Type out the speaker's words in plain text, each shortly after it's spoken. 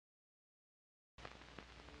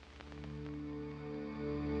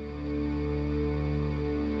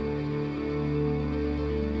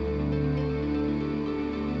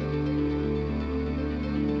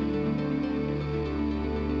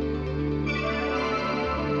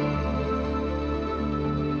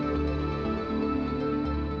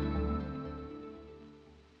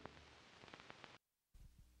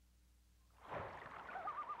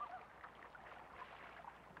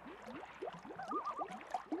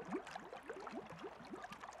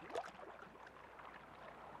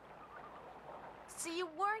So you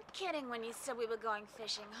weren't kidding when you said we were going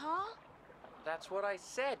fishing, huh? That's what I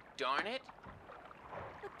said, darn it.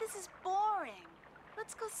 But this is boring.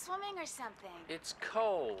 Let's go swimming or something. It's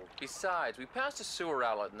cold. Besides, we passed a sewer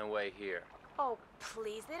outlet on the way here. Oh,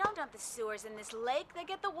 please. They don't dump the sewers in this lake. They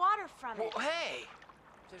get the water from it. Well, hey!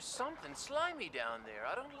 There's something slimy down there.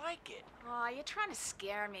 I don't like it. Oh, you're trying to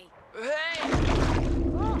scare me. Hey!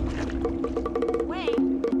 Oh.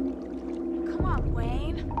 Wayne. Come on,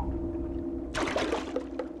 Wayne.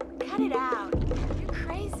 Cut it out. You're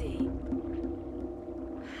crazy.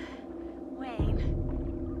 Wayne.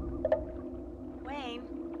 Wayne.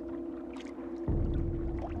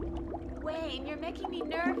 Wayne, you're making me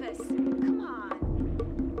nervous. Come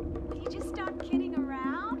on. Will you just stop kidding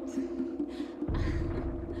around?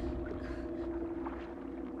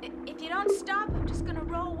 If you don't stop, I'm just gonna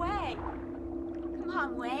roll away. Come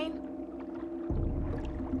on, Wayne.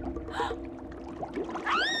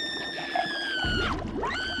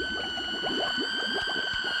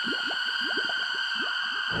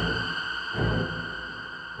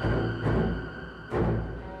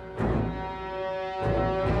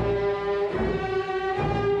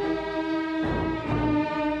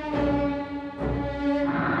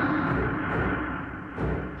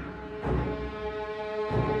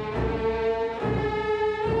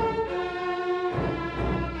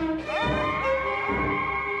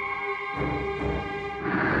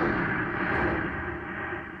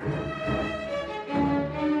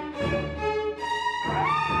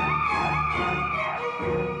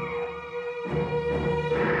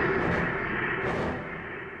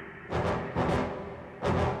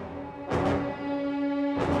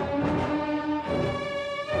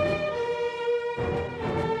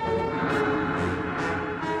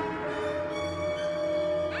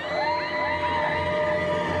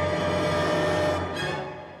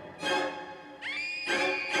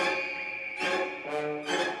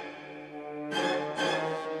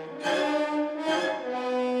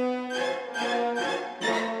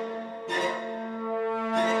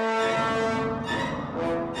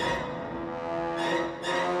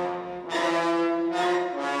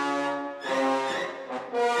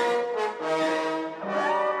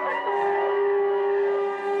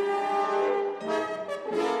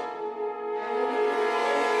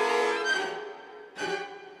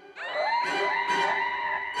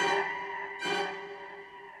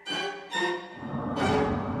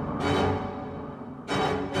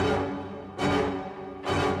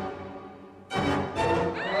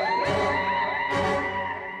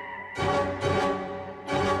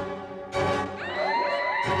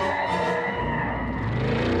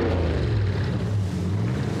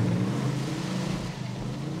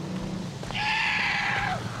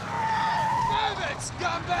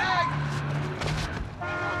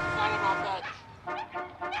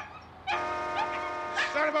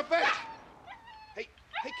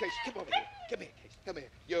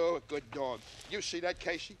 You see that,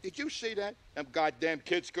 Casey? Did you see that? Them goddamn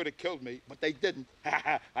kids could have killed me, but they didn't.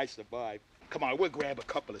 I survived. Come on, we'll grab a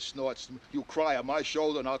couple of snorts. You cry on my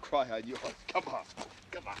shoulder and I'll cry on yours. Come on.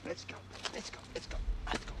 Come on, let's go. Let's go. Let's go.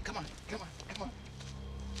 Let's go. Come on. Come on. Come on.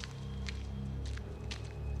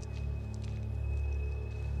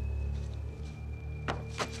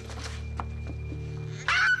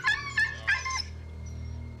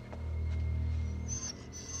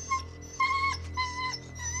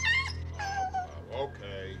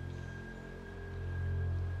 Okay.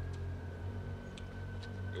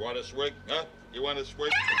 You want a swig, huh? You want a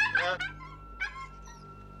swig, huh?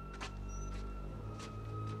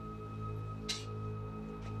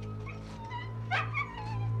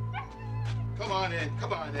 Come on in,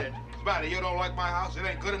 come on in. What's the matter? You don't like my house? It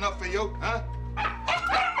ain't good enough for you, huh?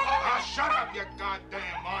 Oh, shut up, you goddamn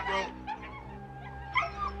mongrel.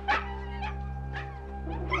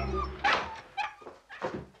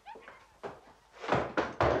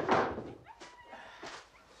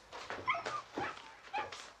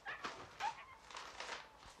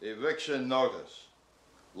 Eviction notice.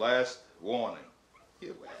 Last warning.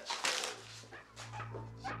 You assholes.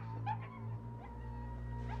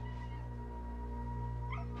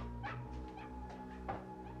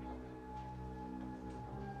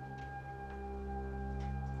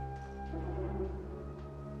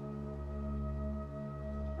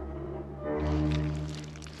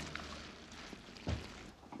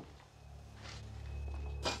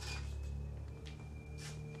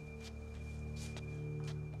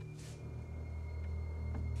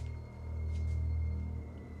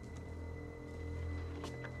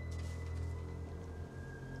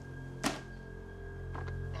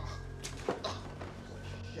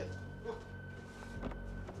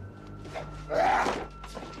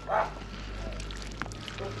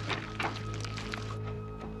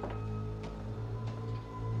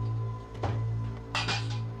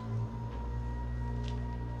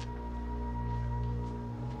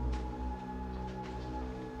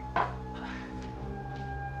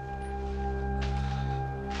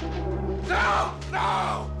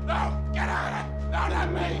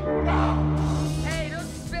 gun at me! No! Hey, don't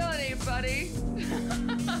spill any, buddy.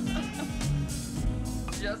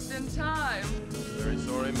 Just in time. Very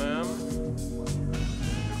sorry, ma'am.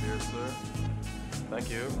 Here, sir. Thank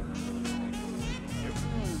you.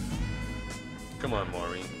 Come on,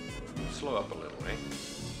 Maureen. Slow up a little, eh?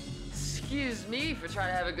 Excuse me for trying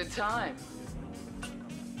to have a good time.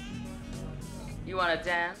 You want to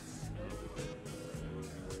dance?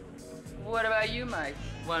 What about you, Mike?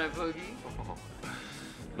 Want a boogie?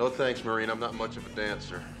 No thanks, Maureen. I'm not much of a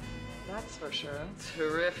dancer. That's for sure.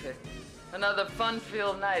 Terrific. Another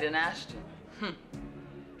fun-filled night in Ashton.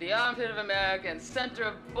 The armpit of America and center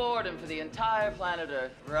of boredom for the entire planet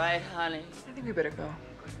Earth. Right, honey? I think we better go.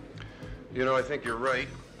 You know, I think you're right.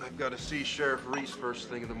 I've got to see Sheriff Reese first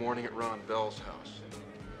thing in the morning at Ron Bell's house.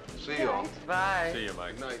 See y'all. Bye. See you,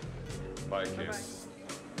 Mike. Night. Bye, kid. Bye-bye.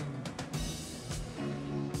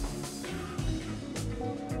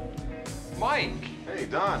 Mike! Hey,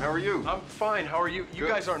 Don, how are you? I'm fine. How are you? You Good.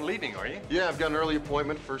 guys aren't leaving, are you? Yeah, I've got an early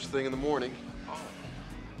appointment first thing in the morning.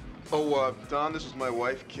 Oh, Don, this is my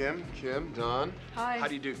wife, Kim. Kim, Don. Hi. How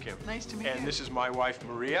do you do, Kim? Nice to meet you. And this is my wife,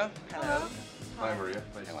 Maria. Hello. Hi, Maria.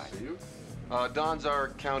 Nice to see you. Don's our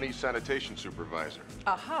county sanitation supervisor.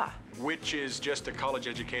 Aha. Which is just a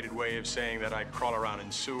college-educated way of saying that I crawl around in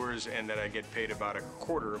sewers and that I get paid about a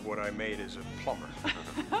quarter of what I made as a plumber.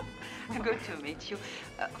 Good to meet you.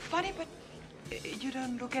 Funny, but you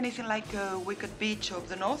don't look anything like a wicked beach of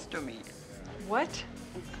the north to me. What?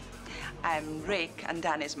 I'm Rick and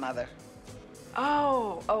Danny's mother.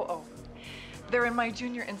 Oh. They're in my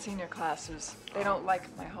junior and senior classes. They don't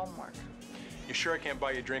like my homework. You sure I can't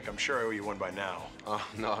buy you a drink? I'm sure I owe you one by now. Oh,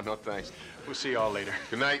 no thanks. We'll see y'all later.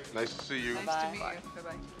 Good night. Nice to see you. Nice to meet you.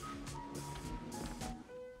 Bye-bye.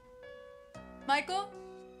 Michael,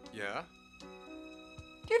 Yeah?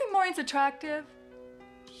 do you think Maureen's attractive?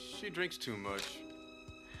 She drinks too much.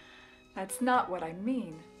 That's not what I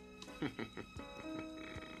mean.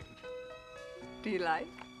 Do you like?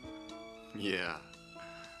 Yeah,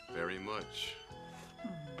 very much.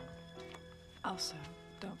 Also,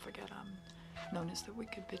 don't forget I'm known as the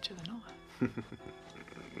wicked bitch of the north.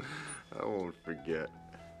 I won't forget.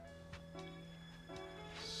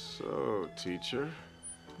 So, teacher,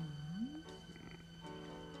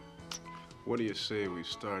 what do you say we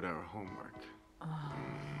start our homework?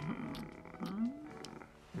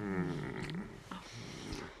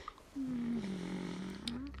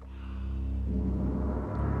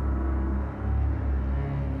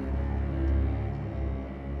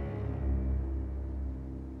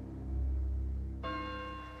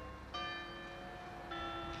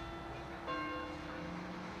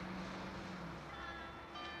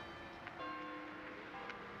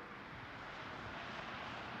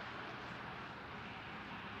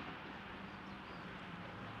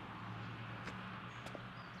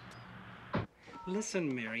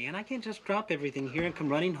 Listen, Marianne, I can't just drop everything here and come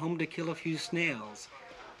running home to kill a few snails.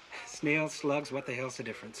 Snails, slugs, what the hell's the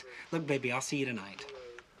difference? Look, baby, I'll see you tonight.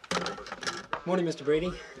 Morning, Mr.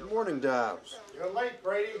 Brady. Good morning, Dobbs. You're late,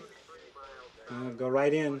 Brady. Go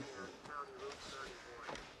right in.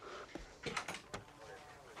 Give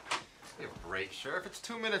a break, Sheriff. It's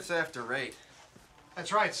 2 minutes after 8.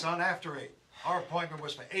 That's right, son, after 8. Our appointment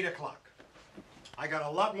was for 8 o'clock. I got a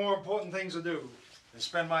lot more important things to do than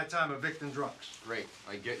spend my time evicting drunks. Great.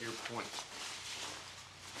 I get your point.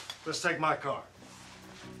 Let's take my car.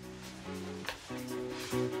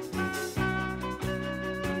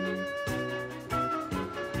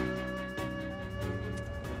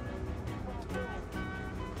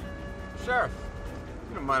 Sheriff,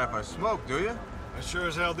 you don't mind if I smoke, do you? I sure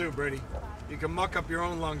as hell do, Brady. You can muck up your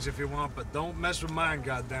own lungs if you want, but don't mess with mine,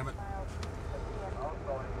 goddammit.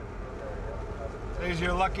 Today's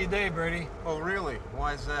your lucky day, Brady. Oh, really?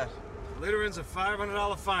 Why is that? Littering's a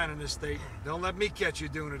 $500 fine in this state. Don't let me catch you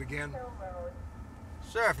doing it again.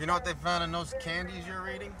 Sheriff, you know what they found in those candies you're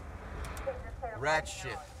eating? Rat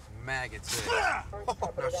shit. Maggots.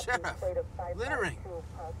 Oh, no, Sheriff. Littering.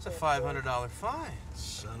 It's a $500 fine.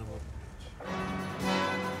 Son of a...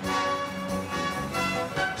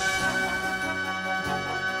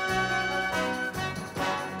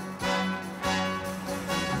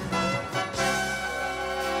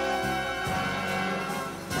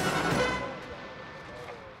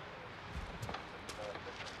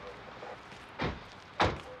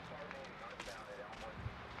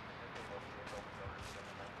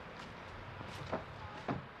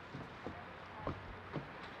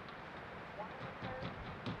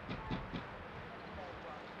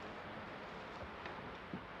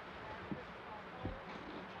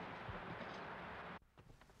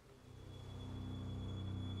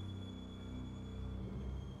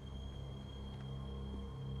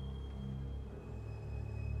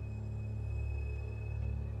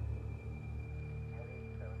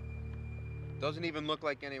 Doesn't even look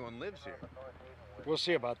like anyone lives here. We'll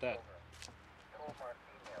see about that.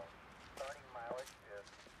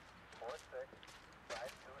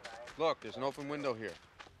 Look, there's an open window here.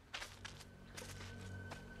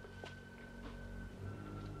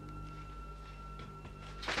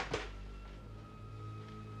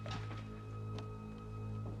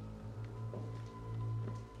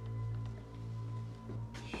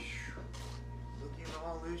 Look at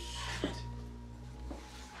all this shit.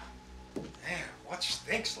 Man, what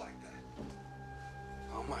stinks like that?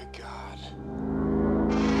 Oh my God.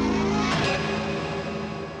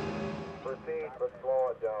 Proceed, but slow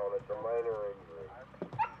it down. It's a minor injury.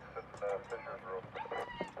 Fisher's room.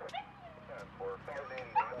 For 480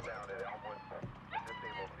 northbound at Elmwood.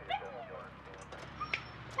 Disabled vehicle.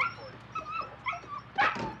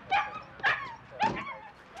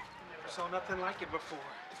 Never saw nothing like it before.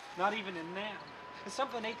 Not even in Nam. And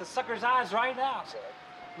something ate the sucker's eyes right out.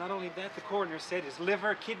 Not only that, the coroner said his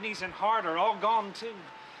liver, kidneys, and heart are all gone too.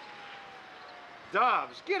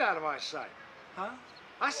 Dobbs, get out of my sight. Huh?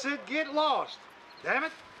 I said get lost. Damn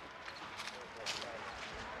it.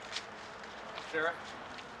 Sheriff,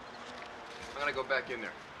 I'm gonna go back in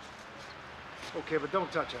there. Okay, but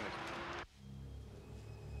don't touch anything.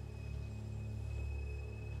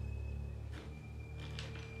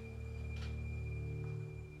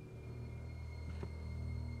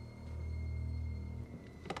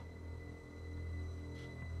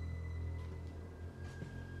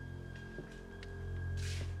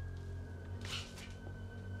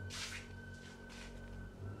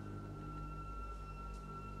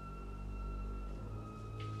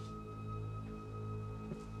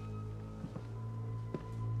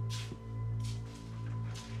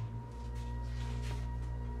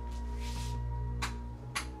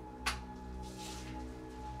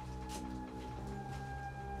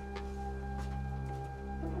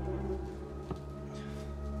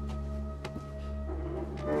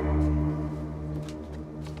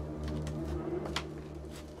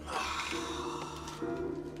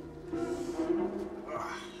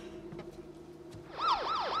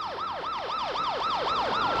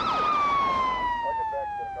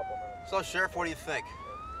 So, Sheriff, what do you think?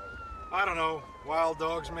 I don't know. Wild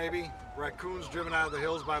dogs, maybe? Raccoons driven out of the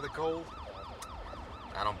hills by the cold?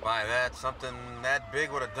 I don't buy that. Something that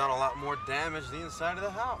big would have done a lot more damage to the inside of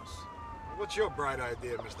the house. What's your bright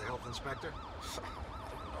idea, Mr. Health Inspector?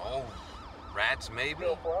 Oh, rats, maybe?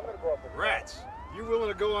 Rats? You willing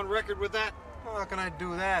to go on record with that? Well, how can I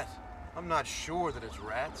do that? I'm not sure that it's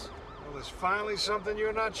rats. Well, there's finally something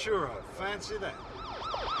you're not sure of. Fancy that.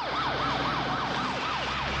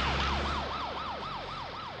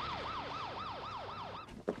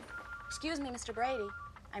 Excuse me, Mr. Brady.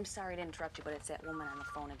 I'm sorry to interrupt you, but it's that woman on the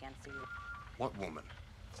phone again for you. What woman?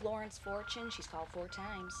 Florence Fortune. She's called 4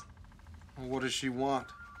 times. Well, what does she want?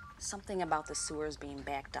 Something about the sewers being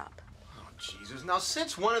backed up. Oh, Jesus. Now,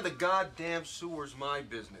 since when are the goddamn sewers my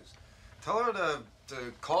business? Tell her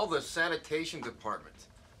to call the sanitation department.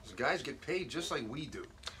 Those guys get paid just like we do.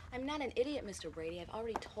 I'm not an idiot, Mr. Brady. I've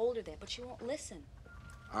already told her that, but she won't listen.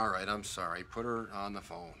 All right, I'm sorry. Put her on the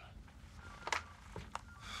phone.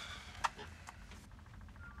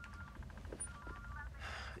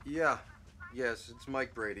 Yeah. Yes, it's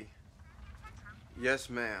Mike Brady. Yes,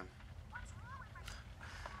 ma'am.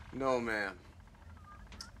 No, ma'am.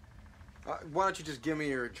 Why don't you just give me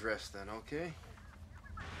your address then, okay?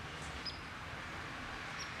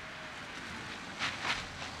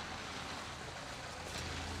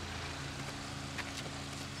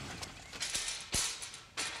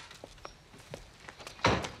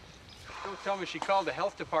 Don't tell me she called the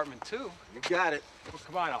health department too. You got it. Well,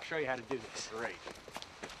 come on, I'll show you how to do this. Great.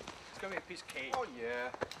 It's gonna be a piece of cake. Oh, yeah.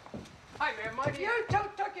 Hi, ma'am. My name... You two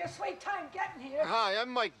took your sweet time getting here. Hi, I'm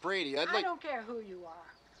Mike Brady. I don't care who you are.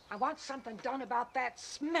 I want something done about that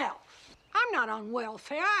smell. I'm not on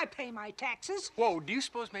welfare. I pay my taxes. Whoa, do you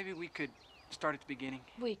suppose maybe we could start at the beginning?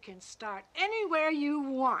 We can start anywhere you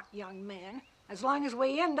want, young man, as long as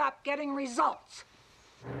we end up getting results.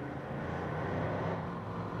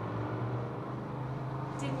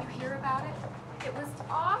 Didn't you hear about it? It was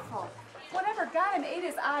awful. Whatever got him ate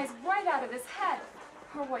his eyes right out of his head,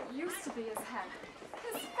 or what used to be his head.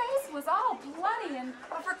 His face was all bloody and...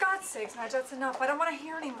 Oh, for God's sakes, Madge, that's enough. I don't want to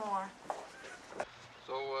hear any more.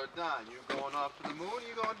 So, Don, you going off to the moon or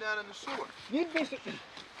you going down in the sewer?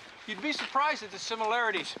 You'd be surprised at the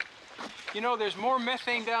similarities. You know, there's more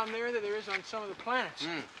methane down there than there is on some of the planets.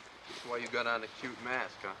 That's why you got on a cute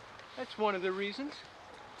mask, huh? That's one of the reasons.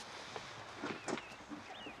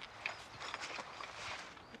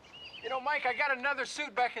 You know, Mike, I got another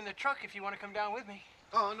suit back in the truck if you want to come down with me.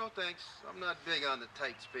 Oh, no thanks. I'm not big on the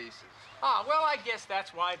tight spaces. Ah, well, I guess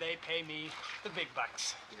that's why they pay me the big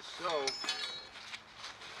bucks. Guess so.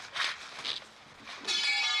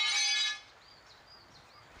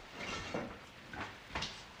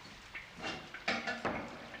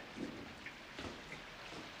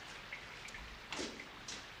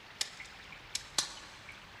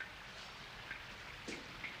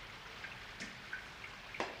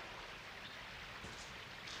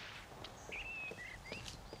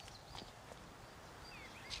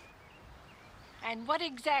 And what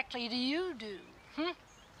exactly do you do?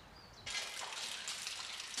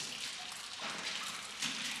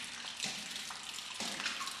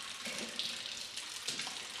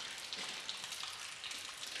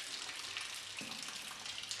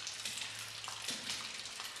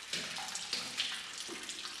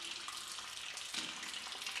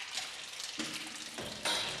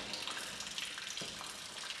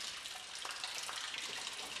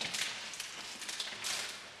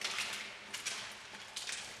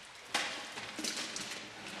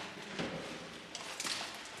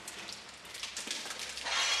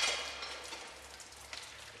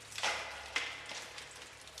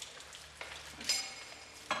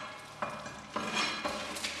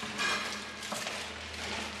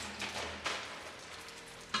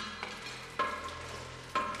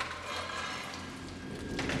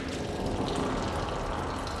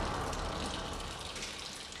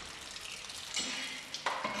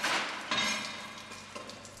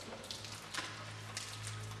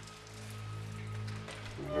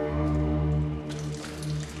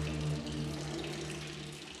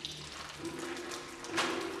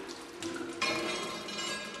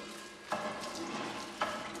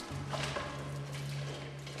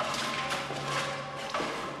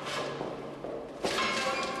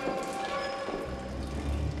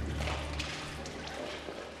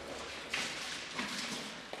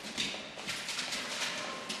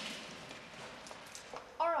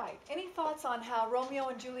 Any thoughts on how Romeo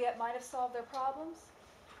and Juliet might have solved their problems?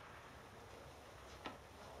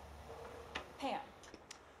 Pam.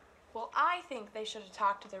 Well, I think they should have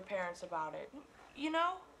talked to their parents about it. You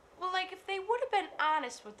know? Well, like, if they would have been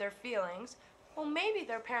honest with their feelings, well, maybe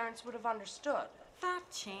their parents would have understood. Not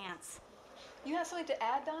a chance. You have something to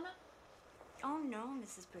add, Donna? Oh, no,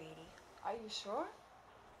 Mrs. Brady. Are you sure?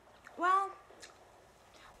 Well,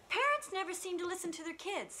 parents never seem to listen to their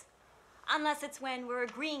kids. Unless it's when we're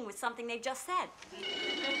agreeing with something they've just said.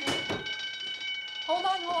 Hold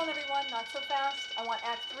on, everyone. Not so fast. I want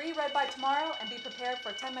Act 3 read by tomorrow, and be prepared for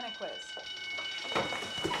a 10-minute quiz.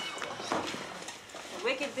 The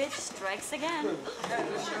wicked bitch strikes again.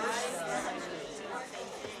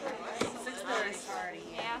 6:30.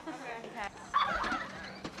 Yeah.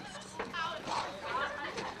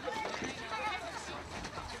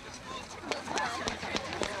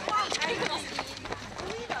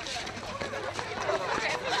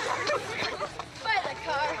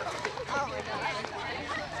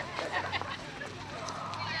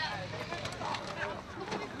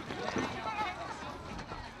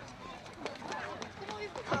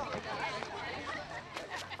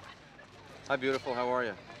 Hi, beautiful. How are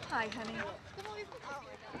you? Hi, honey.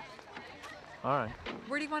 All right.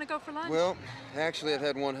 Where do you want to go for lunch? Well, actually, I've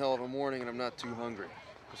had one hell of a morning and I'm not too hungry.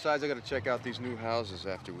 Besides, I gotta check out these new houses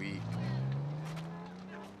after we eat.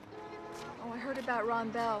 Oh, I heard about Ron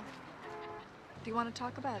Bell. Do you want to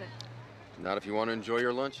talk about it? Not if you want to enjoy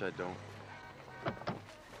your lunch, I don't.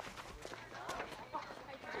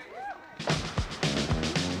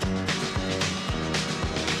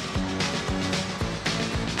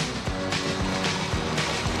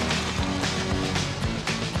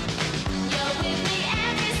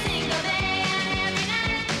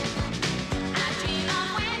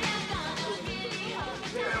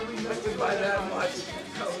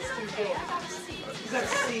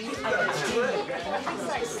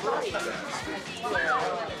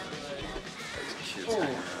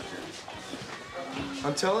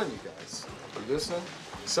 I'm telling you guys, you listening?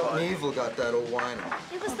 Something evil got that old whiner.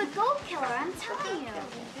 It was the goat killer, I'm telling you.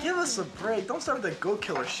 Give us a break. Don't start with that goat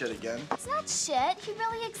killer shit again. It's not shit. He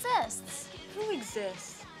really exists. Who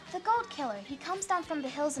exists? The goat killer. He comes down from the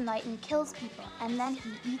hills at night and kills people, and then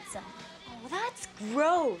he eats them. Oh, that's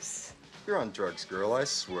gross. You're on drugs, girl, I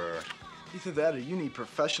swear. Either that or you need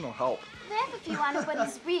professional help. Laugh if you want to, but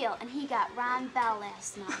he's real, and he got Ron Bell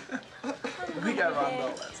last night. We got Ron Bell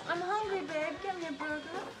last I'm hungry, babe. Give me a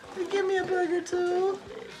burger. Give me a burger, too.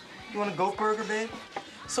 You want a goat burger, babe?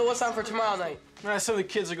 So what's on for tomorrow night? Some of the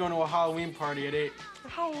kids are going to a Halloween party at 8. A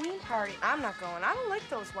Halloween party? I'm not going. I don't like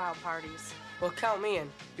those wild parties. Well, count me in.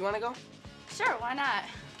 You want to go? Sure, why not?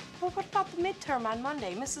 Well, what about the midterm on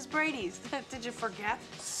Monday? Mrs. Brady's. Did you forget?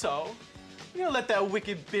 So? You don't let that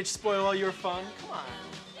wicked bitch spoil all your fun. Come on.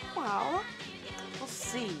 Well, we'll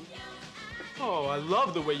see. Oh, I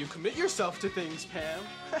love the way you commit yourself to things, Pam.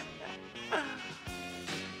 Good afternoon,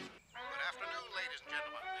 ladies and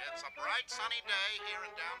gentlemen. It's a bright, sunny day here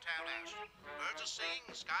in downtown Ashton. Birds are singing,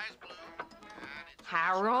 the sky's blue, and it's...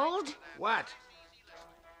 Harold? What?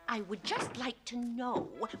 I would just like to know,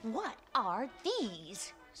 what are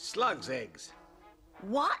these? Slugs' eggs.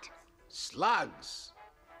 What? Slugs.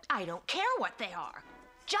 I don't care what they are.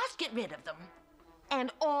 Just get rid of them.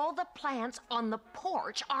 And all the plants on the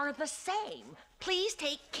porch are the same. Please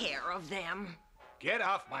take care of them. Get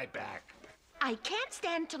off my back. I can't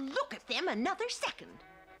stand to look at them another second.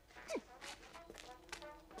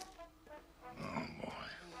 Oh, boy.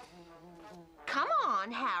 Come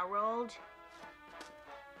on, Harold.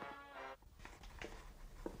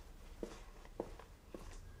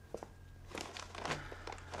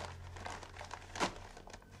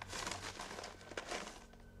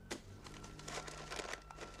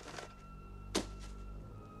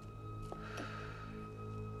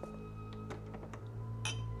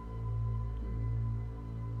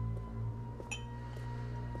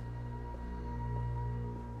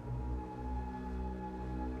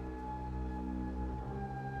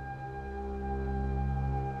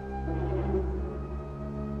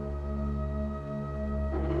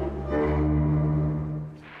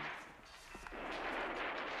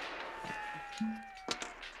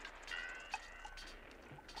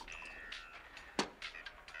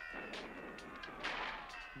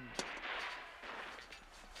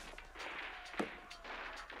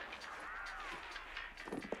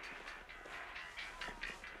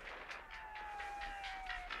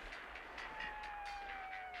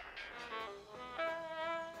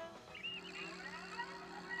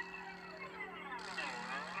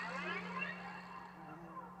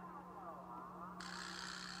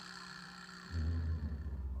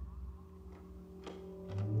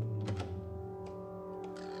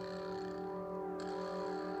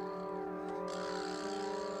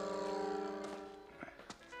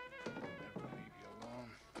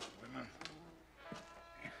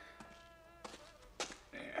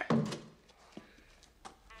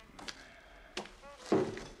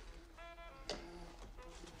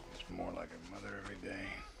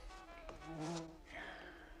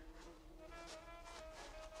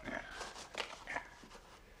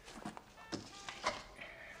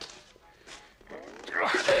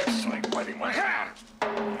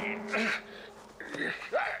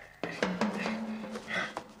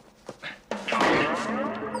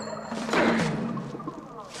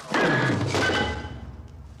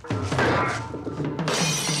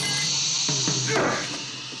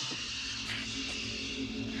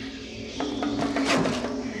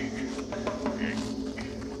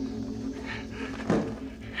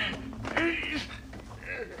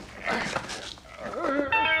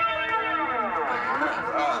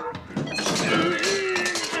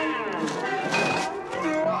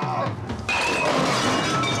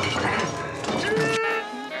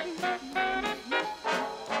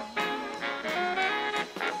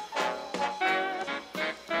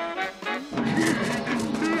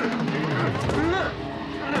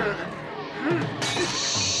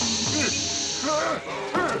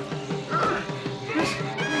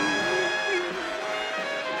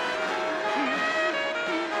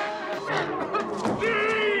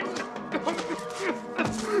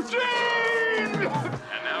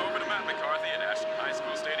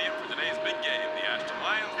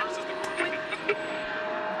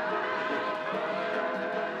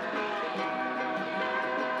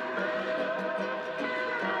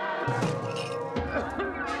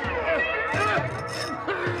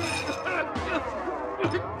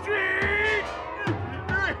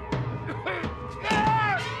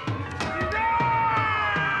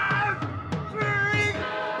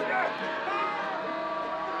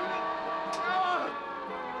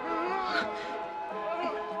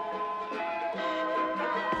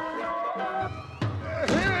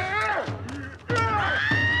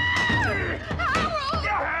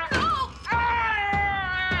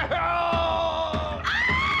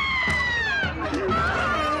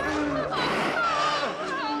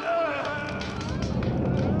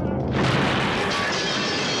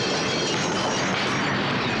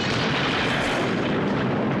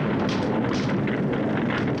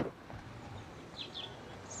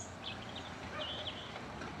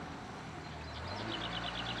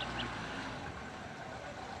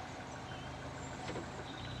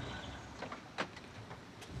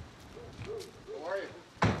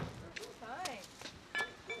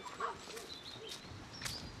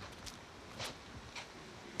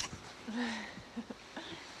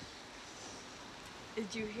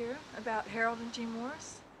 Did you hear about Harold and Jean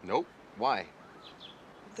Morris? Nope. Why?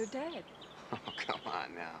 They're dead. Oh, come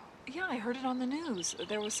on now. Yeah, I heard it on the news.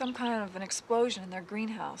 There was some kind of an explosion in their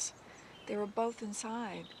greenhouse. They were both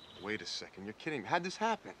inside. Wait a second. You're kidding me. How'd this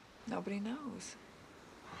happen? Nobody knows.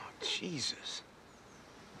 Oh, Jesus.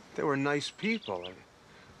 They were nice people.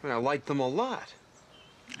 I mean, I liked them a lot.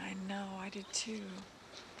 I know, I did too.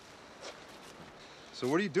 So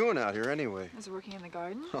what are you doing out here anyway? I was working in the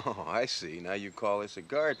garden. Oh, I see. Now you call this a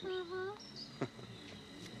garden. Mm-hmm.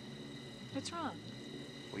 What's wrong?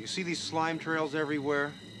 Well, you see these slime trails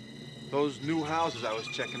everywhere? Those new houses I was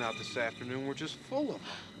checking out this afternoon were just full of them.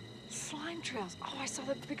 Slime trails. Oh, I saw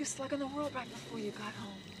the biggest slug in the world right before you got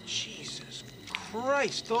home. Jesus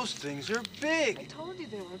Christ, those things are big. I told you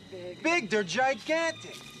they were big. Big, they're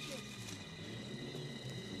gigantic.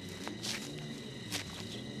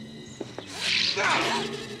 Ah,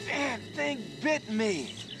 damn thing bit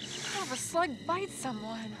me. How if a slug bites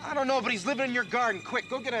someone? I don't know, but he's living in your garden. Quick,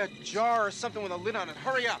 go get a jar or something with a lid on it.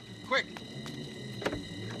 Hurry up, quick.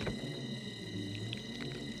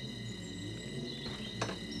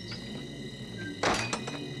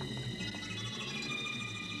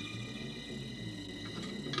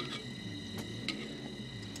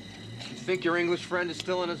 You think your English friend is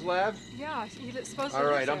still in his lab? Yeah, he's supposed to. All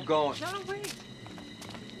right, I'm going. No, wait.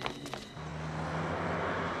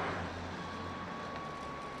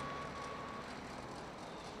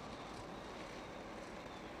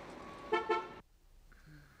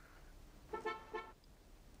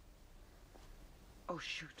 Oh,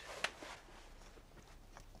 shoot.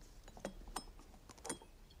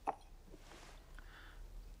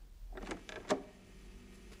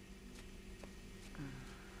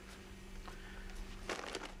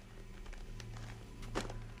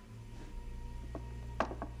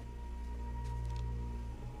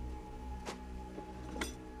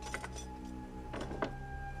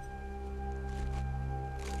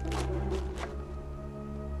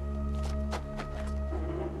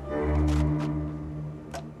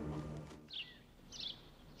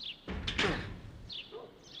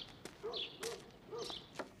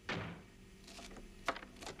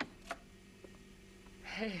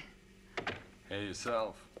 Hey. Hey,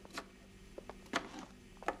 yourself.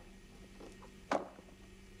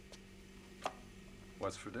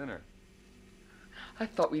 What's for dinner? I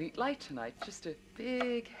thought we'd eat light tonight. Just a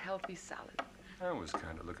big, healthy salad. I was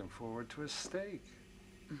kind of looking forward to a steak.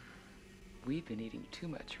 We've been eating too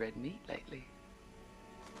much red meat lately.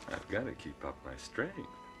 I've got to keep up my strength.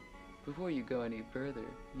 Before you go any further,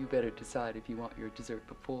 you better decide if you want your dessert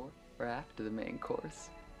before or after the main course.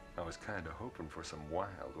 I was kind of hoping for some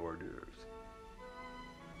wild hors d'oeuvres.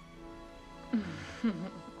 You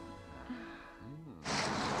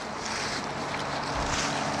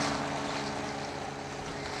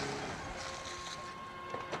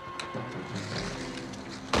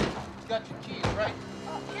got your keys, right?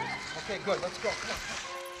 Yeah. Okay, good. Let's go. Come on.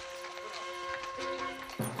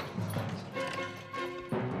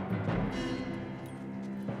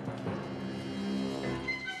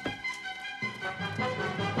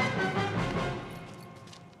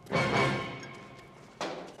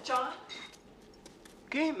 John?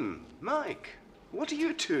 Kim, Mike, what are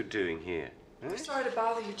you two doing here? I'm sorry to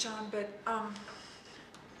bother you, John, but,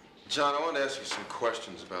 John, I want to ask you some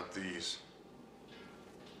questions about these.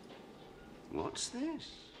 What's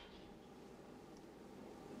this?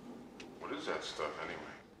 What is that stuff, anyway?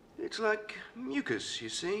 It's like mucus, you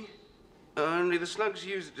see. Only the slugs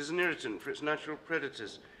use it as an irritant for its natural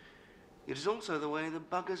predators. It is also the way the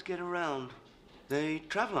buggers get around. They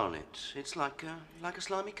travel on it. It's like a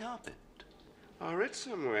slimy carpet. I read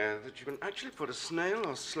somewhere that you can actually put a snail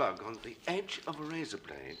or slug on the edge of a razor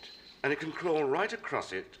blade, and it can crawl right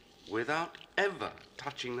across it without ever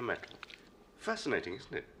touching the metal. Fascinating,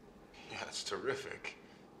 isn't it? Yeah, that's terrific.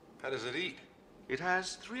 How does it eat? It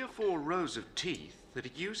has 3 or 4 rows of teeth that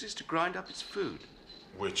it uses to grind up its food.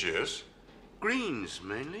 Which is? Greens,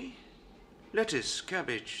 mainly. Lettuce,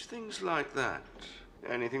 cabbage, things like that.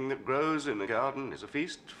 Anything that grows in the garden is a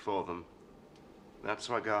feast for them. That's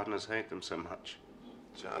why gardeners hate them so much.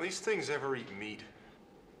 John, these things ever eat meat?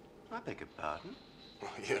 I beg your pardon?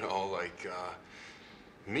 Well, you know, like,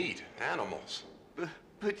 meat, animals.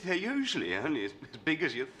 But they're usually only as big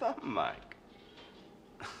as your thumb, Mike.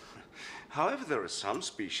 However, there are some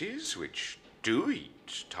species which do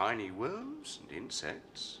eat tiny worms and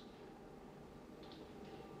insects.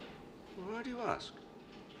 Why do you ask?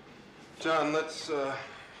 John, let's,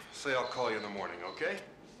 say I'll call you in the morning, okay?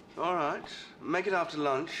 All right. Make it after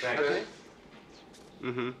lunch. Thanks. Okay?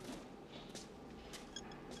 Mm-hmm.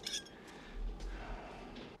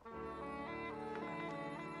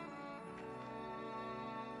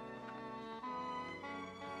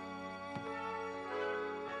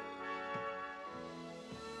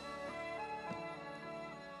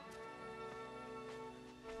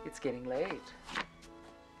 It's getting late.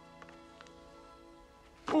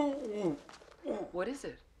 What is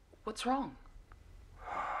it? What's wrong?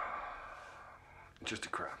 Just a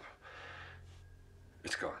cramp.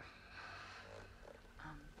 It's gone.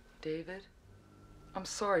 David, I'm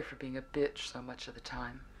sorry for being a bitch so much of the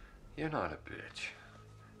time. You're not a bitch.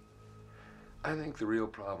 I think the real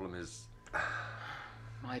problem is...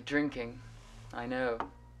 My drinking. I know.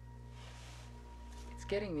 It's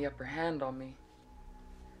getting the upper hand on me.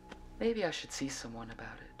 Maybe I should see someone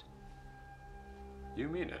about it. You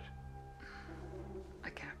mean it? I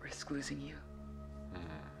can't risk losing you.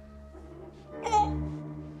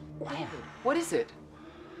 David, what is it?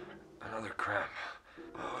 Another cramp.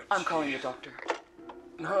 Oh, I'm calling the doctor.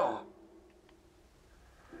 No.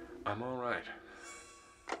 I'm all right.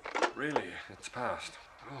 Really, it's passed.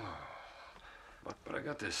 Oh. But I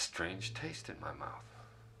got this strange taste in my mouth.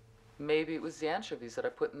 Maybe it was the anchovies that I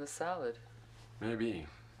put in the salad. Maybe.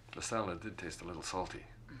 The salad did taste a little salty.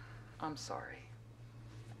 I'm sorry.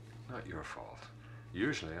 Not your fault.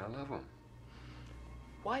 Usually I love them.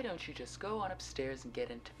 Why don't you just go on upstairs and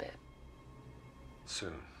get into bed?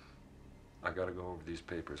 Soon. I gotta go over these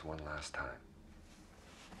papers one last time.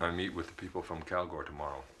 I meet with the people from Calgore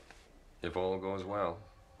tomorrow. If all goes well,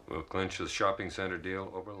 we'll clinch the shopping center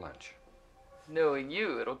deal over lunch. Knowing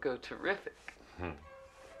you, it'll go terrific.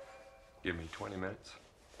 Give me 20 minutes,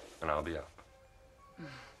 and I'll be up.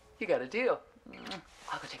 You got a deal.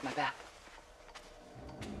 I'll go take my bath.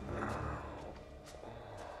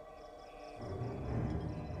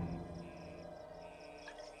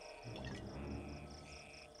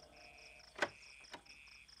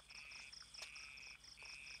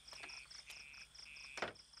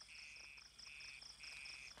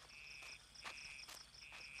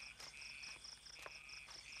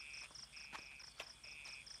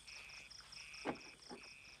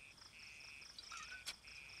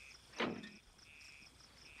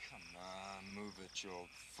 Move it, you old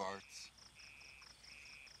farts.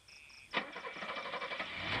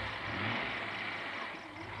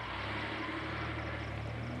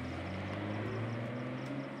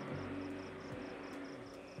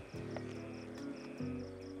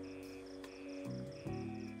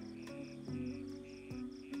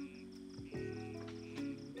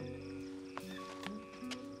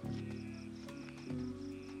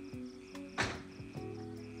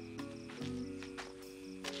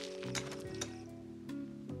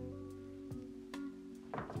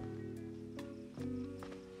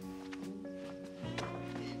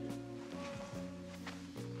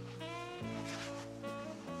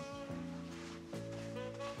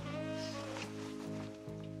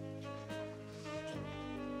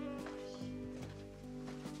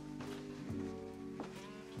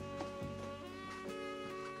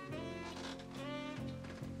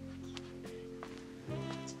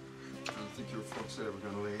 I don't think your folks are ever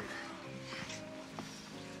gonna leave.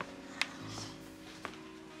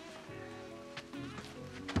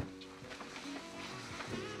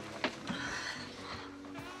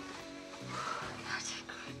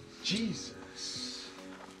 Jesus.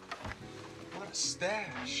 What a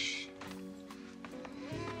stash.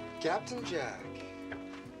 Captain Jack.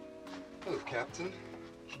 Hello, Captain.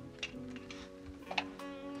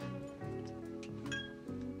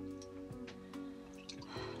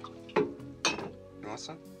 You want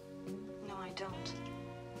some? No, I don't.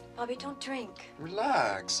 Bobby, don't drink.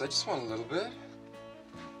 Relax. I just want a little bit.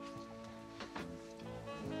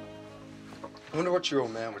 I wonder what your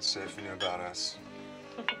old man would say if he knew about us.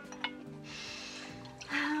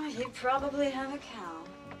 He'd probably have a cow.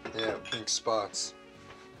 Yeah, pink spots.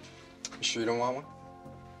 You sure you don't want one?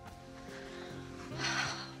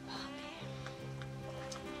 Bobby,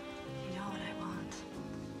 you know what I want.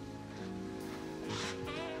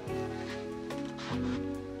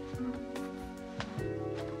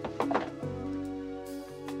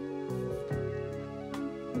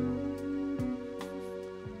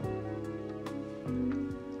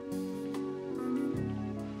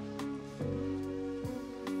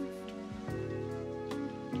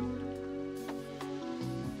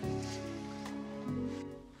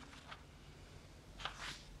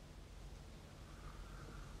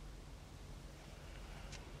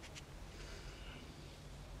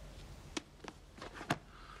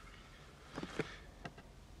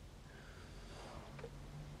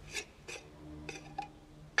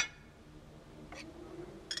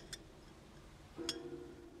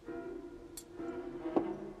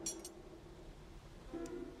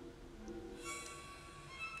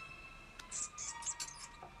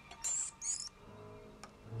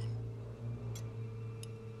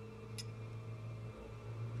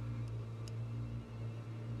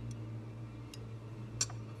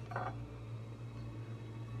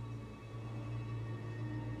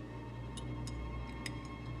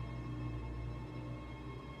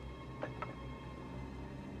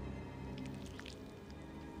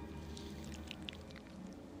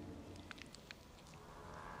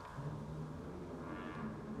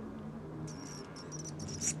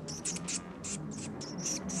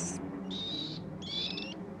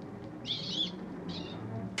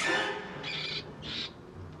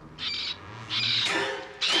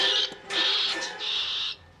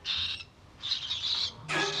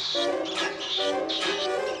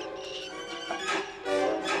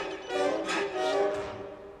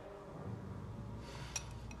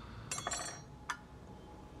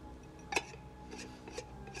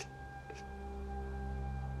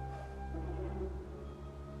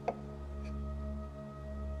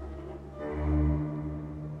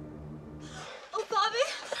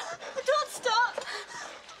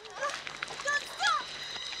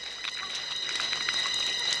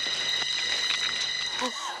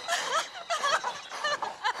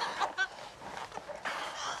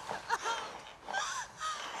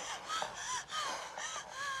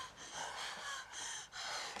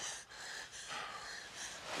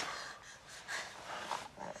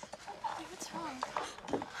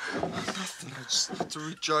 I just have to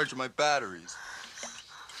recharge my batteries. What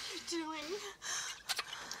are you doing?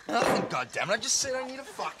 Nothing, goddammit. I just said I need a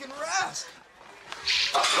fucking rest.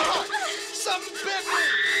 Something bit me!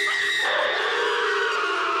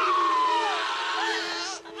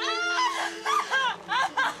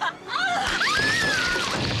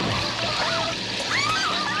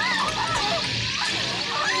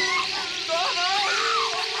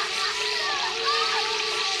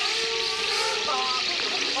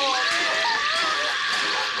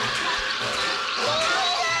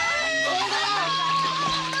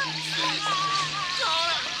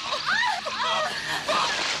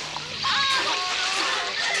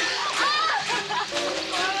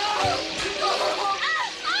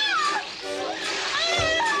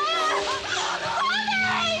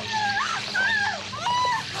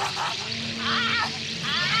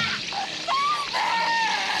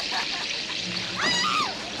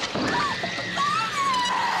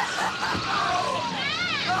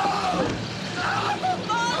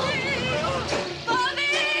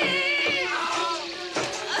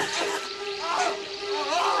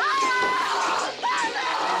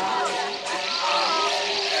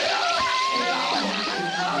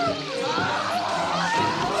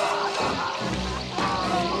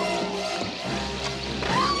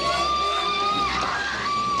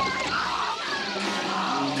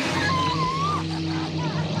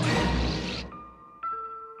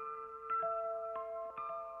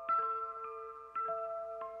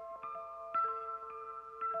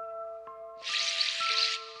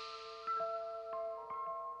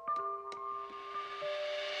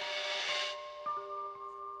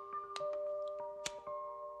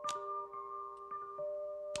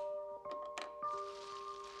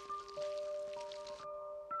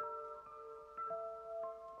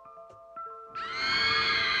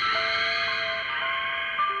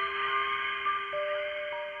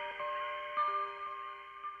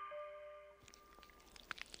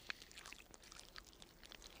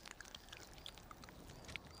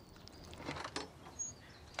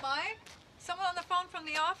 Mike? Someone on the phone from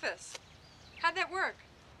the office. How'd that work?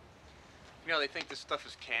 You know, they think this stuff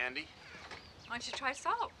is candy. Why don't you try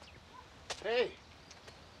salt? Hey.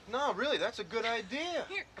 No, really, that's a good idea.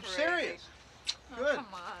 You're I'm crazy. serious. Oh, Good. come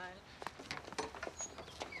on.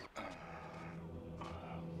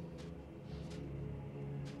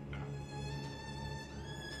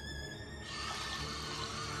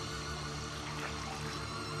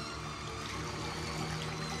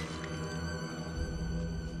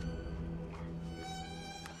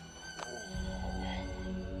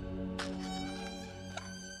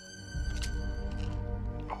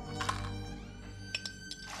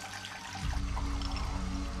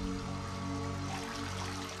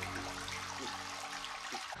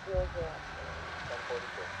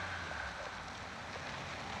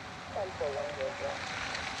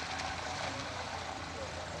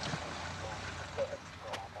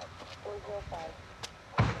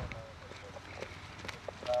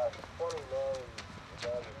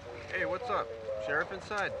 Hey, what's up? Sheriff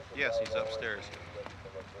inside? Yes, he's upstairs.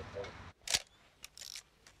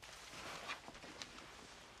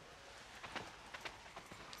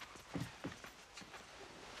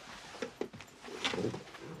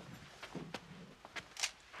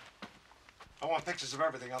 I want pictures of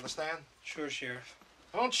everything, understand? Sure, Sheriff.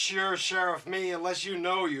 Don't sure, Sheriff, me unless you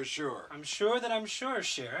know you're sure. I'm sure that I'm sure,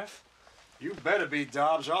 Sheriff. You better be,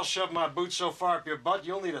 Dobbs, or I'll shove my boot so far up your butt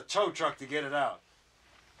you'll need a tow truck to get it out.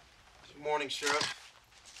 Good morning, Sheriff.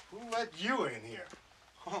 Who let you in here?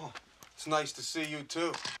 Oh, it's nice to see you,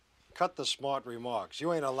 too. Cut the smart remarks.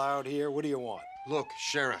 You ain't allowed here. What do you want? Look,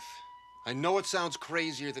 Sheriff, I know it sounds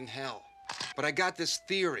crazier than hell, but I got this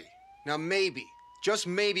theory. Now, maybe, just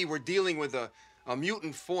maybe, we're dealing with a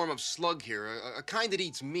mutant form of slug here, a kind that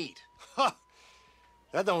eats meat. Ha!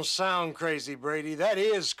 That don't sound crazy, Brady. That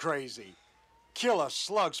is crazy. Killer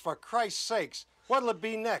slugs, for Christ's sakes. What'll it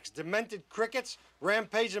be next? Demented crickets?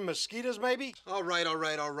 Rampaging mosquitoes, maybe? All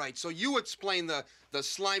right. So you explain the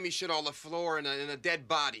slimy shit on the floor and the dead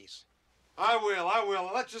bodies. I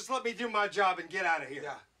will. Just let me do my job and get out of here.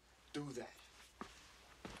 Yeah, do that.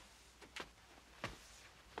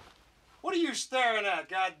 What are you staring at,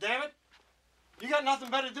 goddammit? You got nothing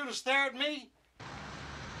better to do to stare at me?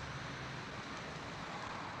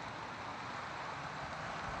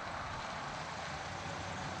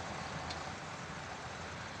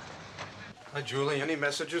 Hi, Julie. Any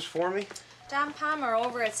messages for me? Don Palmer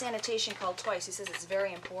over at sanitation called twice. He says it's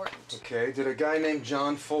very important. Okay. Did a guy named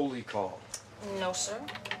John Foley call? No, sir.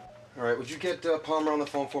 All right. Would you get Palmer on the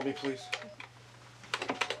phone for me, please?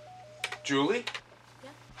 Julie? Yeah?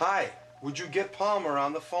 Hi. Would you get Palmer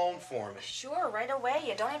on the phone for me? Sure, right away.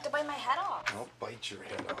 You don't have to bite my head off. I'll bite your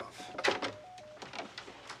head off.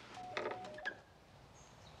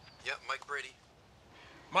 Yeah, Mike Brady.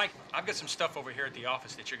 Mike, I've got some stuff over here at the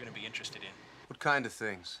office that you're going to be interested in. What kind of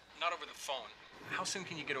things? Not over the phone. How soon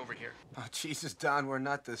can you get over here? Oh, Jesus, Don, we're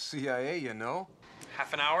not the CIA, you know?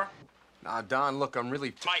 Half an hour? Nah, Don, look, I'm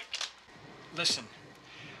really... Mike, listen.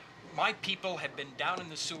 My people have been down in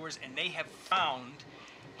the sewers and they have found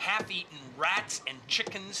half-eaten rats and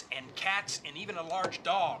chickens and cats and even a large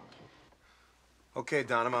dog. Okay,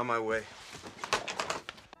 Don, I'm on my way.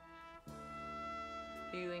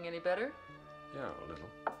 Feeling any better? Yeah, a little.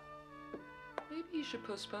 Maybe you should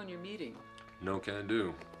postpone your meeting. No can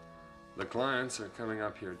do. The clients are coming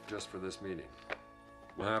up here just for this meeting.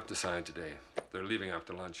 We'll have to sign today. They're leaving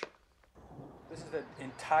after lunch. This is the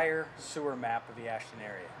entire sewer map of the Ashton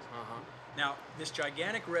area. Now, this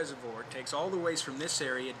gigantic reservoir takes all the waste from this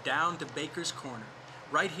area down to Baker's Corner.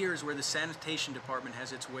 Right here is where the sanitation department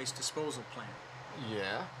has its waste disposal plant.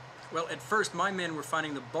 Yeah? Well, at first, my men were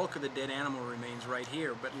finding the bulk of the dead animal remains right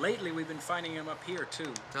here, but lately we've been finding them up here,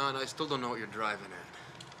 too. Don, I still don't know what you're driving at.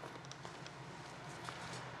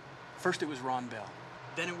 First it was Ron Bell.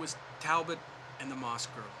 Then it was Talbot and the Moss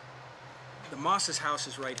girl. The Moss's house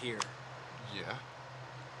is right here. Yeah?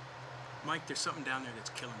 Mike, there's something down there that's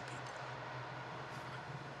killing people.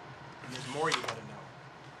 And there's more you gotta know.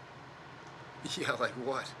 Yeah, like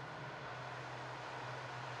what?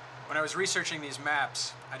 When I was researching these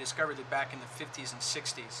maps, I discovered that back in the 50s and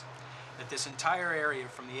 60s, that this entire area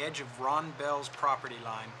from the edge of Ron Bell's property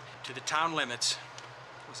line to the town limits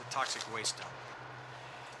was a toxic waste dump.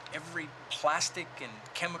 Every plastic and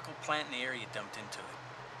chemical plant in the area dumped into it.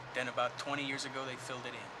 Then about 20 years ago, they filled it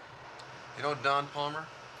in. You know, Don Palmer,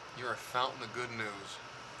 you're a fountain of good news.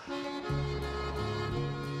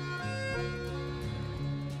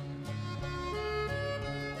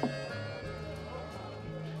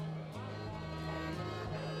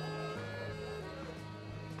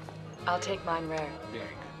 I'll take mine rare. Very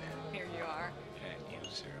good, ma'am. Here you are. And you,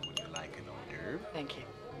 sir, would you like an hors d'oeuvre? Thank you.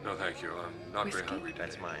 No, thank you. I'm not very hungry today.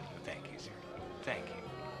 That's mine. Thank you, sir. Thank you.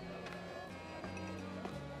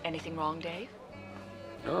 Anything wrong, Dave?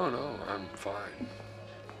 No, no, I'm fine.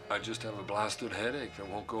 I just have a blasted headache that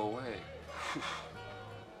won't go away.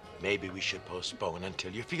 Maybe we should postpone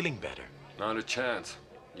until you're feeling better. Not a chance.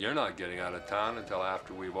 You're not getting out of town until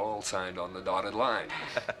after we've all signed on the dotted line.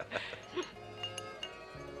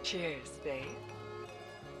 Cheers, Dave.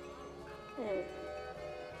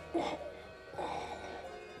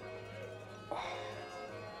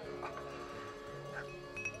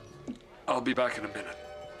 I'll be back in a minute.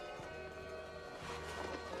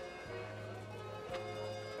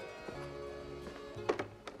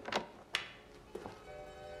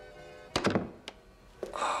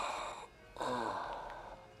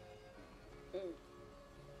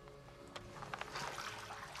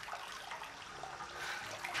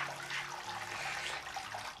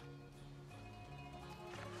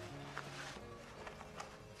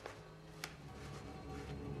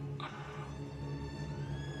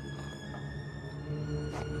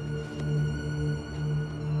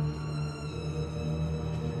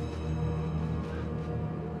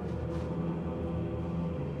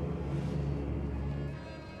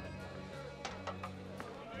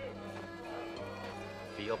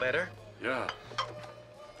 Feel better? Yeah.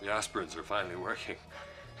 The aspirins are finally working.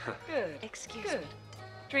 Good. Excuse Good. me.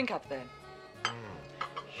 Drink up then.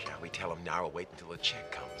 Shall we tell him now or wait until the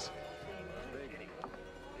check comes?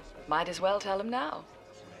 Might as well tell him now.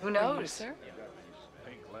 Who knows, sir?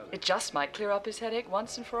 It just might clear up his headache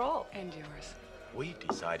once and for all. And yours. We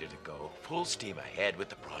decided to go full steam ahead with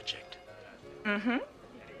the project. Mm-hmm.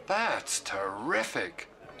 That's terrific.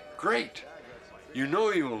 Great. You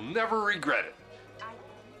know you'll never regret it.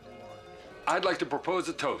 I'd like to propose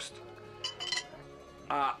a toast.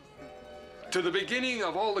 To the beginning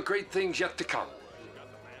of all the great things yet to come.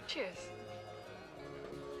 Cheers.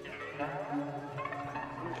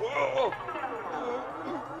 Oh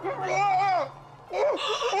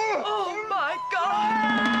my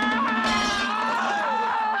God!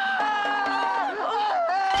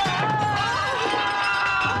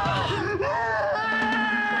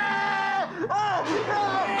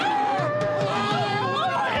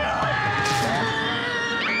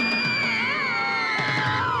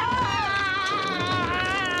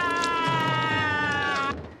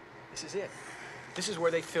 This is it. This is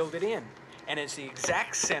where they filled it in. And it's the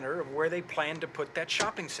exact center of where they planned to put that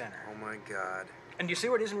shopping center. Oh, my God. And do you see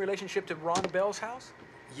where it is in relationship to Ron Bell's house?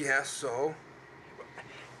 Yeah, so?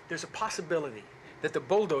 There's a possibility that the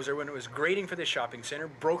bulldozer, when it was grading for the shopping center,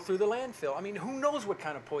 broke through the landfill. I mean, who knows what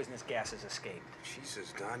kind of poisonous gases escaped?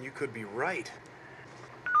 Jesus, Don, you could be right.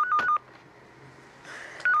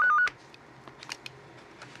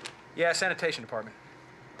 Yeah, sanitation department.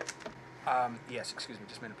 Yes, excuse me,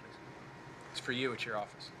 just a minute, please. It's for you at your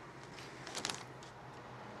office.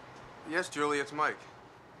 Yes, Julie, it's Mike.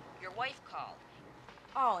 Your wife called.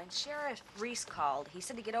 Oh, and Sheriff Reese called. He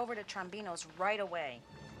said to get over to Trombino's right away.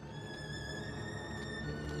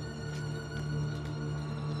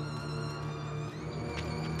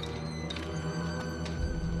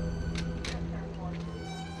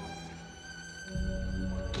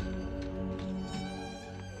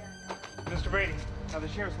 Mr. Brady, the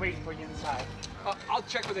sheriff's waiting for you inside. I'll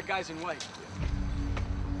check with the guys in white.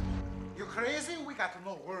 You crazy? We got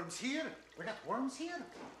no worms here. We got worms here.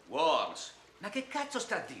 Worms? Ma che cazzo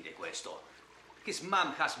sta a dire questo? His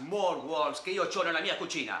mom has more worms che io c'ho nella mia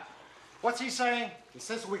cucina. What's he saying? He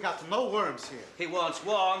says we got no worms here. He wants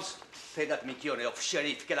worms? Say that minchione of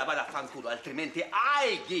sheriff che la vada a fanculo, altrimenti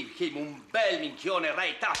I give him un bel minchione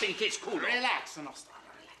right up in his culo. Relax, Nostra.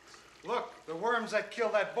 Look, the worms that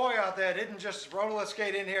killed that boy out there didn't just roller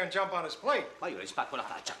skate in here and jump on his plate. Ma io le spacco la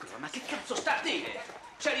faccia, ma che cazzo sta a dire?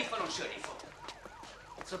 Sceriffo o non sceriffo?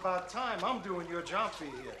 It's about time I'm doing your job for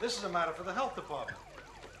you here. This is a matter for the health department.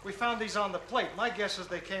 We found these on the plate. My guess is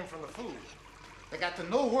they came from the food. They got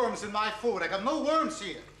no worms in my food. I got no worms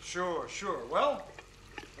here. Sure. Well,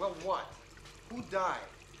 what? Who died?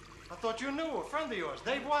 I thought you knew a friend of yours,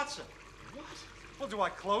 Dave Watson. What? Well, do I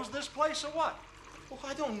close this place or what? Well,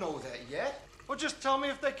 I don't know that yet. Well, just tell me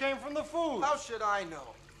if they came from the food. How should I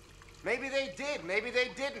know? Maybe they did, maybe they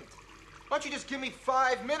didn't. Why don't you just give me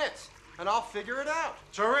 5 minutes, and I'll figure it out.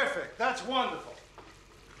 Terrific. That's wonderful.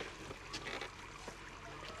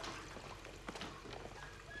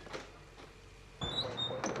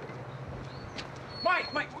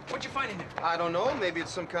 Mike, what'd you find in there? I don't know. Maybe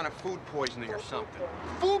it's some kind of food poisoning or something.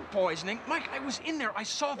 Food poisoning? Mike, I was in there. I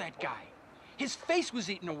saw that guy. His face was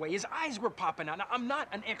eaten away. His eyes were popping out. Now, I'm not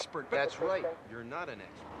an expert, but... That's right. You're not an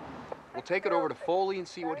expert. We'll take it over to Foley and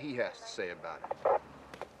see what he has to say about it.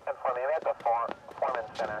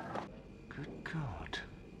 Good God.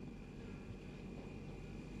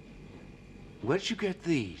 Where'd you get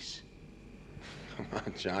these? Come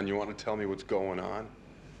on, John, you want to tell me what's going on?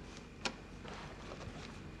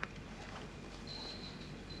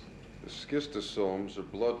 The schistosomes are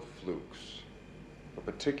blood flukes, a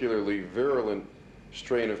particularly virulent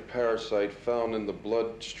strain of parasite found in the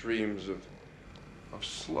bloodstreams of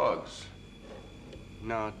slugs.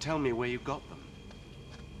 Now, tell me where you got them.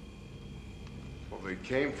 Well, they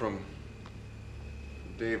came from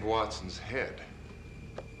Dave Watson's head.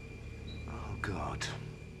 Oh, God.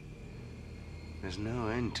 There's no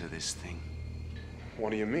end to this thing. What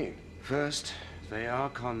do you mean? First, they are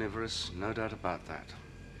carnivorous, no doubt about that.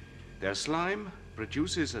 Their slime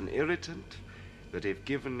produces an irritant that, if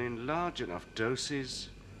given in large enough doses,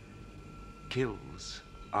 kills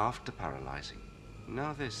after paralyzing.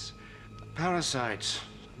 Now this parasite,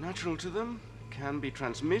 natural to them, can be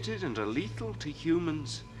transmitted and are lethal to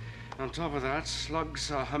humans. On top of that, slugs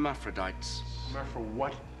are hermaphrodites.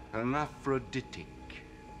 What? Hermaphroditic,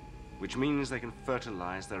 which means they can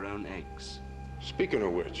fertilize their own eggs. Speaking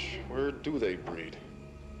of which, where do they breed?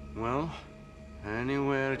 Well,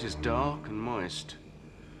 anywhere it is dark and moist.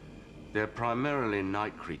 They're primarily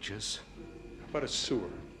night creatures. But a sewer?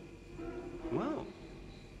 Well,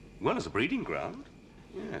 as a breeding ground,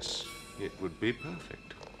 yes, it would be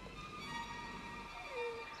perfect.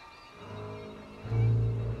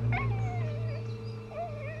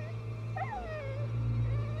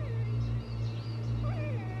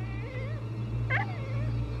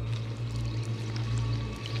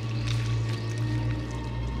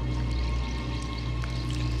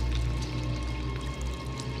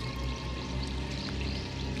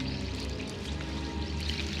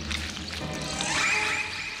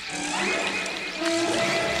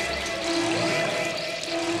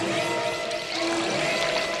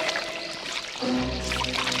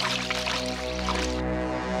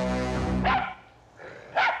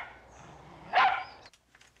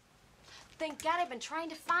 Thank God I've been trying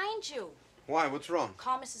to find you. Why? What's wrong?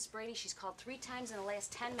 Call Mrs. Brady. She's called 3 times in the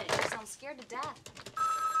last 10 minutes. She sounds scared to death.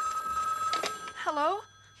 Hello?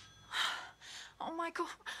 Oh, Michael,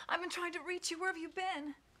 I've been trying to reach you. Where have you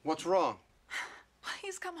been? What's wrong?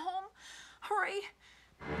 Please come home. Hurry.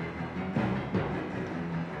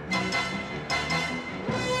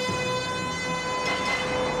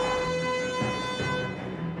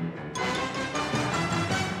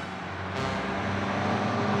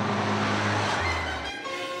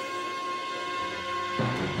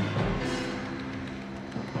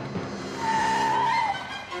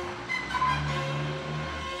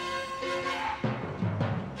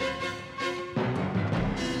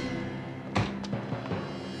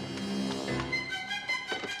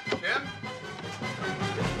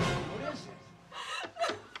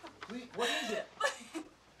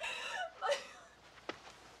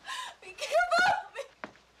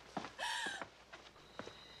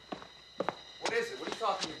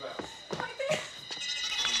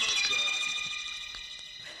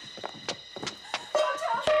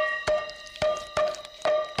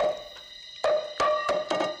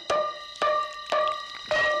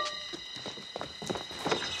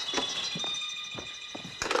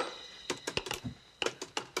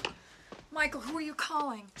 Michael, who are you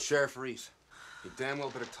calling? Sheriff Reese. You damn well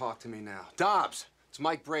better talk to me now. Dobbs, it's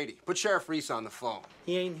Mike Brady. Put Sheriff Reese on the phone.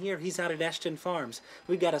 He ain't here. He's out at Ashton Farms.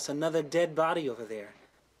 We got us another dead body over there.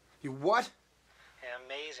 You what?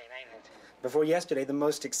 Amazing, ain't it? Before yesterday, the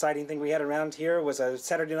most exciting thing we had around here was a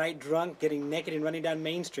Saturday night drunk getting naked and running down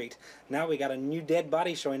Main Street. Now we got a new dead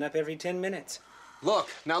body showing up every 10 minutes. Look,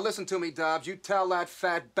 now listen to me, Dobbs. You tell that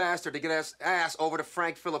fat bastard to get his ass over to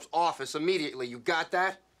Frank Phillips' office immediately. You got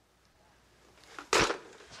that?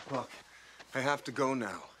 Look, I have to go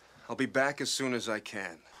now. I'll be back as soon as I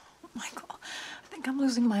can. Michael, I think I'm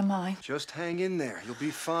losing my mind. Just hang in there. You'll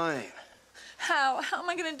be fine. How? How am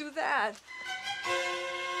I gonna do that?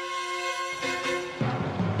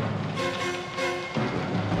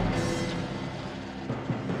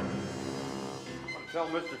 Tell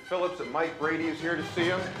Mr. Phillips that Mike Brady is here to see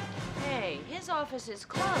him. Hey, his office is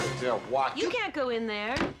closed. Yeah, what? You can't go in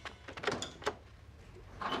there.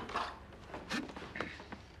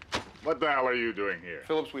 What the hell are you doing here?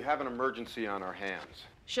 Phillips, we have an emergency on our hands.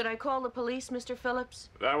 Should I call the police, Mr. Phillips?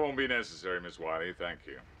 That won't be necessary, Miss Wiley. Thank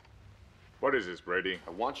you. What is this, Brady? I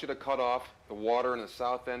want you to cut off the water in the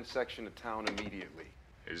south end section of town immediately.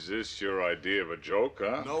 Is this your idea of a joke,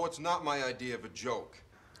 huh? No, it's not my idea of a joke.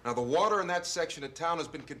 Now, the water in that section of town has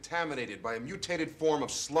been contaminated by a mutated form of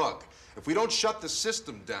slug. If we don't shut the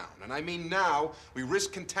system down, and I mean now, we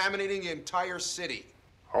risk contaminating the entire city.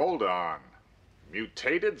 Hold on.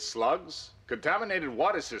 Mutated slugs? Contaminated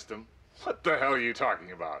water system? What the hell are you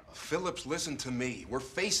talking about? Phillips, listen to me. We're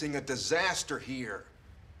facing a disaster here.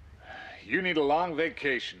 You need a long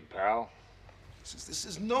vacation, pal. This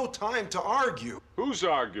is no time to argue. Who's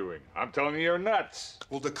arguing? I'm telling you, you're nuts.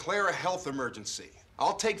 We'll declare a health emergency.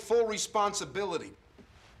 I'll take full responsibility.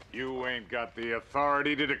 You ain't got the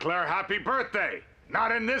authority to declare happy birthday.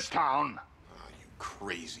 Not in this town. Oh, you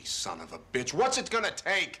crazy son of a bitch. What's it gonna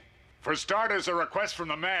take? For starters, a request from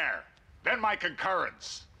the mayor. Then my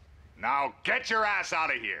concurrence. Now get your ass out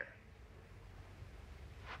of here.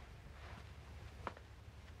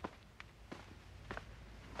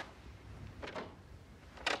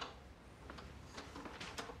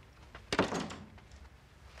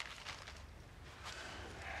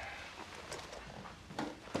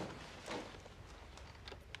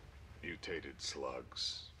 Mutated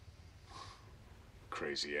slugs.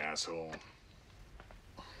 Crazy asshole.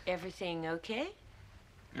 Everything okay?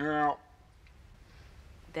 Yeah.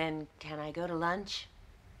 Then can I go to lunch?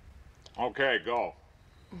 Okay, go.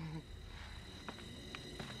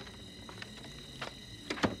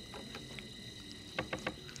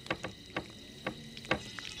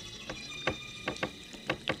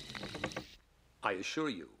 I assure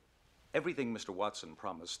you, everything Mr. Watson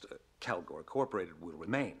promised Calgore Incorporated will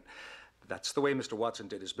remain. That's the way Mr. Watson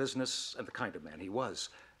did his business and the kind of man he was.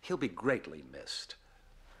 He'll be greatly missed.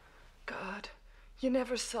 God, you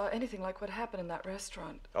never saw anything like what happened in that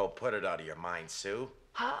restaurant. Oh, put it out of your mind, Sue.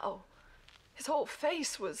 How? His whole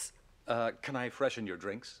face was... Can I freshen your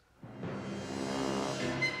drinks?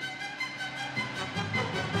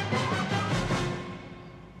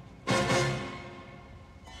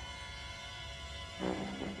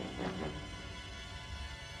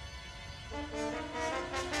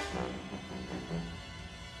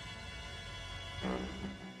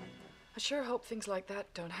 I sure hope things like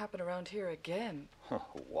that don't happen around here again.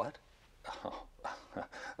 What? Oh,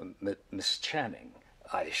 Miss Channing,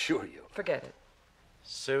 I assure you. Forget it.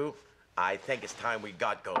 Sue, I think it's time we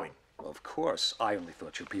got going. Of course. I only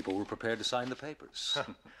thought you people were prepared to sign the papers.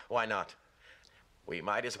 Why not? We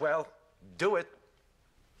might as well do it.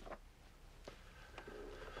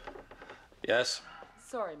 Yes?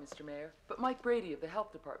 Sorry, Mr. Mayor, but Mike Brady of the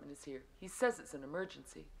health department is here. He says it's an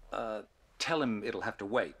emergency. Tell him it'll have to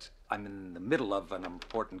wait. I'm in the middle of an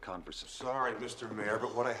important conversation. Sorry, Mr. Mayor,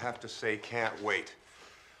 but what I have to say can't wait.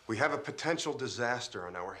 We have a potential disaster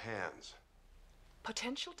on our hands.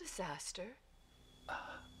 Potential disaster?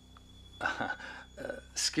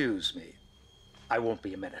 Excuse me. I won't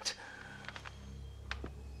be a minute.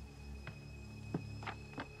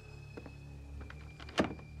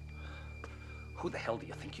 Who the hell do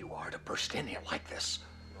you think you are to burst in here like this?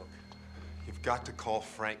 Look, you've got to call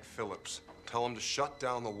Frank Phillips. Tell him to shut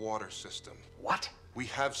down the water system. What? We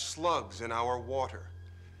have slugs in our water.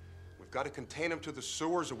 We've got to contain them to the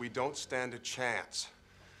sewers or we don't stand a chance.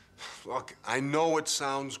 Look, I know it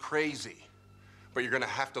sounds crazy, but you're gonna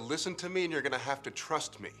have to listen to me and you're gonna have to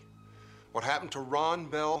trust me. What happened to Ron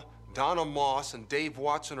Bell, Donna Moss, and Dave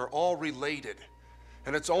Watson are all related.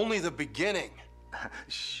 And it's only the beginning.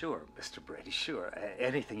 Sure, Mr. Brady, sure.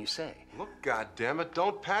 Anything you say. Look, goddammit,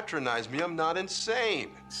 don't patronize me. I'm not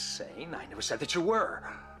insane. Insane? I never said that you were.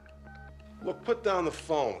 Look, put down the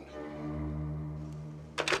phone.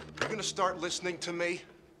 gonna start listening to me?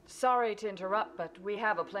 Sorry to interrupt, but we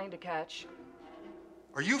have a plane to catch.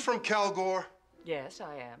 Are you from Calgore? Yes,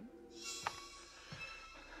 I am.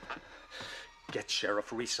 Get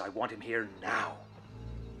Sheriff Reese. I want him here now.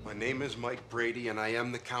 My name is Mike Brady, and I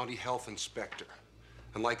am the county health inspector.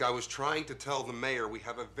 And like I was trying to tell the mayor, we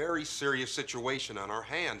have a very serious situation on our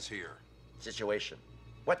hands here. Situation?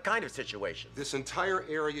 What kind of situation? This entire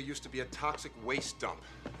area used to be a toxic waste dump.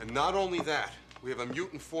 And not only that, we have a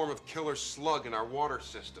mutant form of killer slug in our water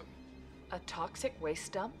system. A toxic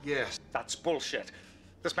waste dump? Yes. That's bullshit.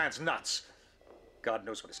 This man's nuts. God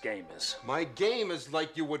knows what his game is. My game, is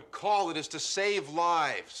like you would call it, is to save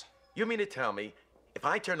lives. You mean to tell me, if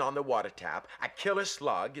I turn on the water tap, a killer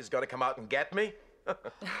slug is gonna come out and get me?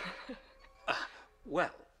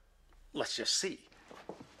 Well, let's just see.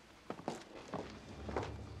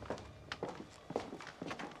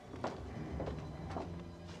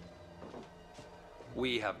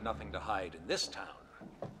 We have nothing to hide in this town.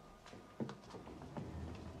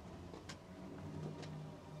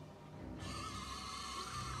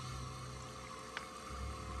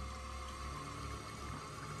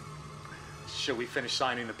 Shall we finish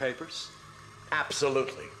signing the papers?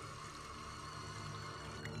 Absolutely.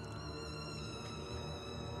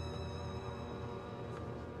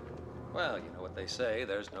 Well, you know what they say,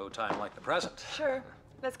 there's no time like the present. Sure.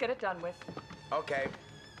 Let's get it done with. Okay.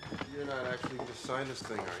 You're not actually going to sign this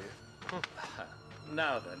thing, are you?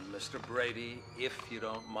 Now then, Mr. Brady, if you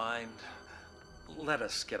don't mind, let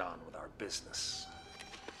us get on with our business.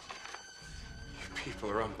 You people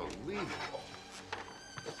are unbelievable.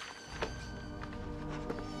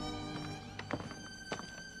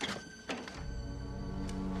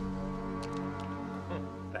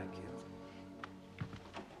 Thank you.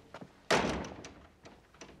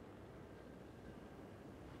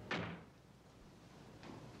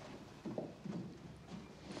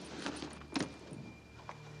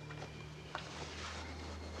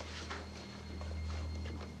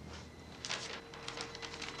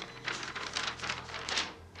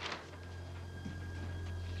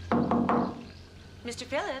 Mr.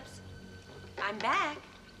 Phillips, I'm back.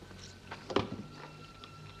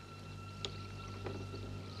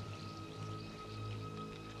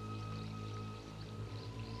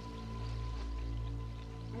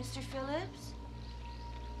 Mr. Phillips?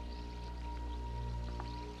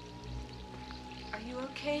 Are you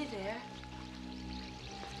okay there?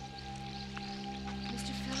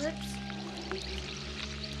 Mr. Phillips?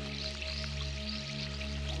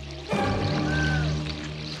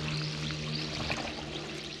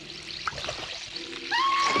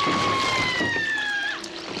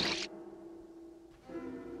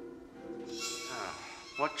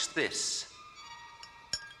 Watch this.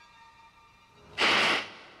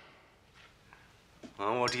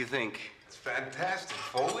 Well, what do you think? It's fantastic.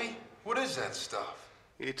 Foley? What is that stuff?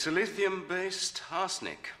 It's a lithium-based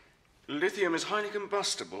arsenic. Lithium is highly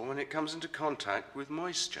combustible when it comes into contact with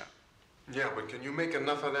moisture. Yeah, but can you make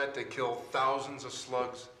enough of that to kill thousands of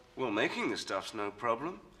slugs? Well, making the stuff's no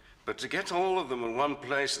problem. But to get all of them in one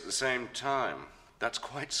place at the same time, that's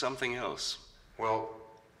quite something else. Well,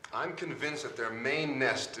 I'm convinced that their main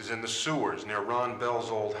nest is in the sewers near Ron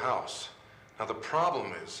Bell's old house. Now, the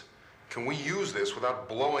problem is, can we use this without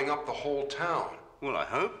blowing up the whole town? Well, I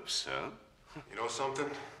hope so. You know something?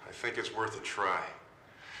 I think it's worth a try.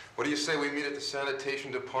 What do you say we meet at the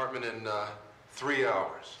sanitation department in 3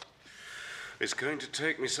 hours? It's going to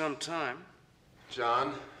take me some time.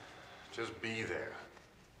 John, just be there.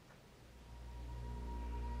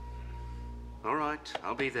 All right,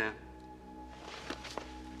 I'll be there.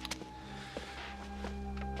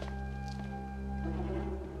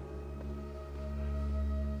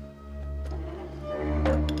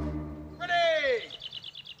 Ready!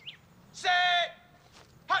 Set!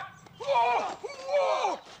 Hut! Whoa!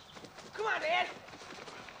 Whoa! Come on, Dad!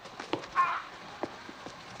 Ah!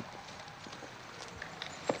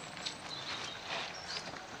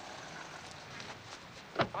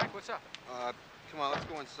 Mike, what's up? Come on, let's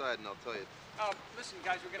go inside and I'll tell you. Listen,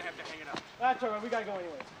 guys, we're gonna have to hang it up. That's all right. We gotta go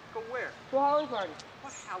anyway. Go where? To a Halloween party.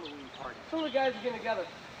 What Halloween party? Some of the guys are getting together.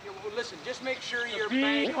 Yeah, well, listen, just make sure you're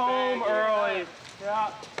Be home early.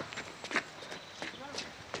 Yeah.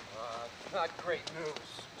 Not great news.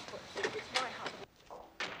 It's my house.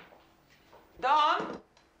 Don?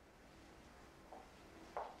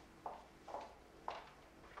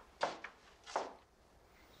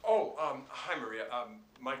 Oh, hi, Maria.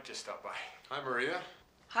 Mike just stopped by. Hi, Maria.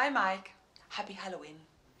 Hi, Mike. Happy Halloween.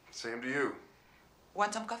 Same to you.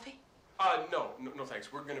 Want some coffee? No,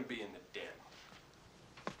 thanks. We're gonna be in the den.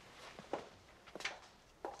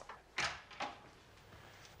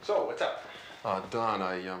 So, what's up? Don,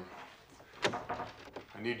 I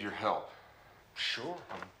I need your help. Sure.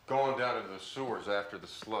 I'm going down into the sewers after the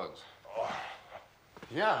slugs. Oh.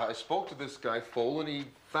 Yeah, I spoke to this guy, Fole, and he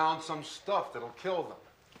found some stuff that'll kill them.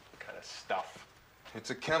 What kind of stuff?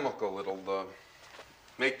 It's a chemical. It'll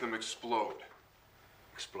make them explode.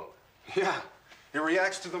 Explode? Yeah. It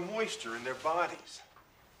reacts to the moisture in their bodies.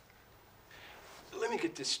 Let me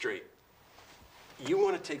get this straight. You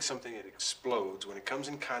want to take something that explodes when it comes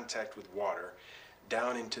in contact with water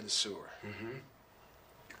down into the sewer? Mm-hmm.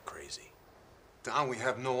 You're crazy. Don, we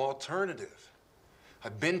have no alternative.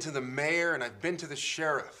 I've been to the mayor and I've been to the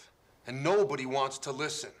sheriff, and nobody wants to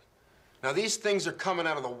listen. Now, these things are coming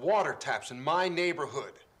out of the water taps in my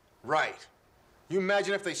neighborhood. Right. You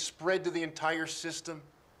imagine if they spread to the entire system?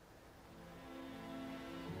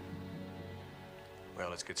 Well,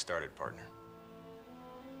 let's get started, partner.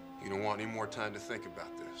 You don't want any more time to think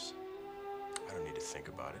about this? I don't need to think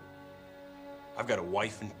about it. I've got a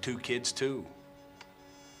wife and 2 kids, too.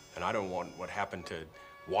 And I don't want what happened to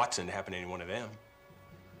Watson to happen to any one of them.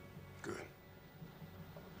 Good.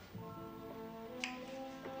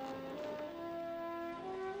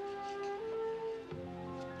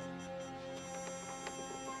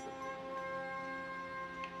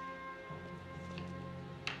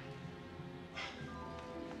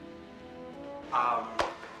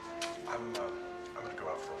 I'm gonna go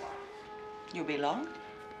out for a while. You belong?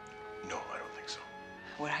 No, I don't think so.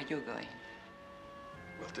 Where are you going?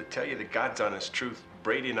 Well, to tell you the God's honest truth,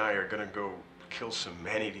 Brady and I are gonna go kill some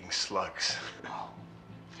man-eating slugs. Oh.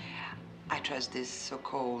 I trust these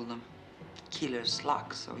so-called killer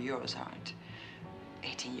slugs of yours aren't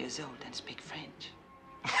 18 years old and speak French.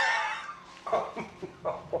 Oh,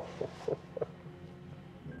 no.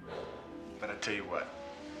 But I tell you what,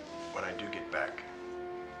 when I do get back,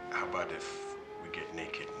 how about if we get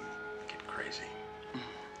naked and get crazy?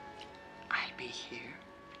 I'll be here.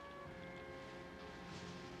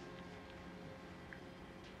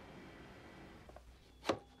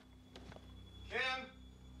 Kim?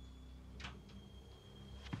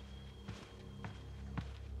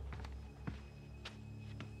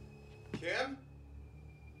 Kim?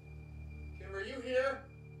 Kim, are you here?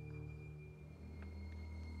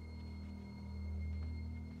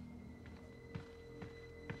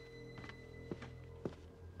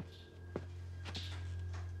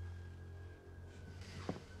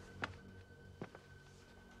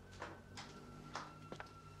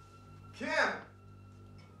 Kim!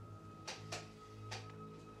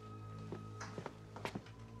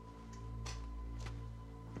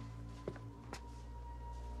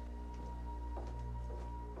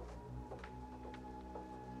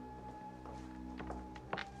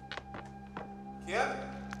 Kim?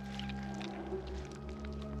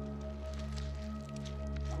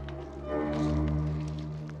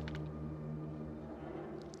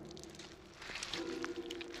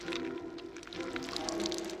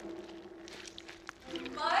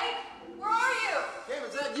 Mike, where are you? Kim,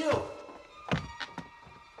 is that you?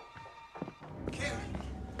 Kim!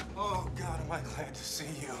 Oh, God, am I glad to see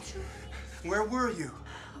you. Where were you?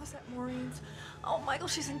 I was at Maureen's. Oh, Michael,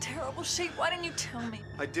 she's in terrible shape. Why didn't you tell me?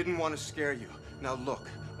 I didn't want to scare you. Now, look,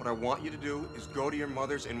 what I want you to do is go to your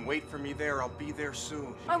mother's and wait for me there. I'll be there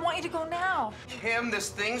soon. I want you to go now. Kim, this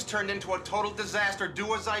thing's turned into a total disaster.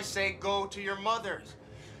 Do as I say. Go to your mother's.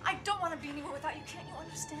 I don't want to be anywhere without you. Can't you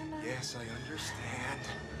understand that? Yes, I understand.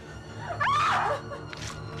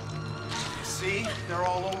 See? They're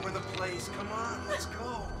all over the place. Come on, let's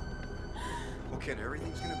go. Well, kid,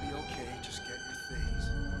 everything's gonna be okay. Just get your things.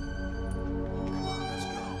 Come on, let's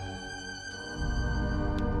go.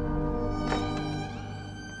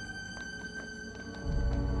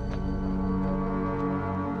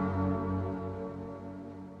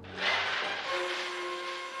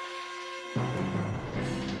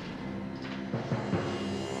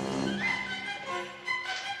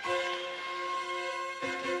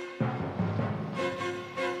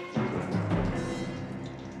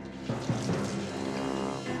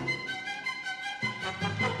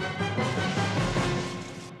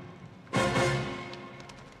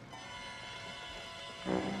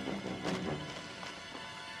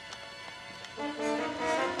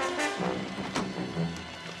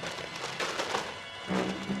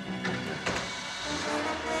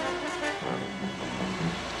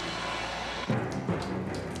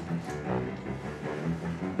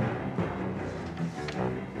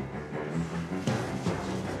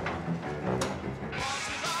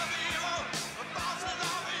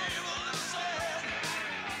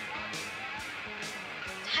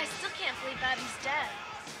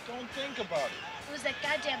 Think about it. It was that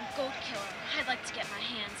goddamn goat killer. I'd like to get my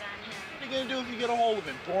hands on him. What are you gonna do if you get a hold of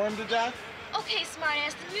him? Bore him to death? Okay,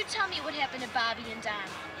 smartass, then you tell me what happened to Bobby and Don.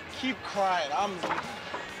 Keep quiet. I'm leaving.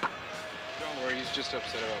 Don't worry, he's just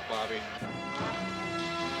upset about Bobby.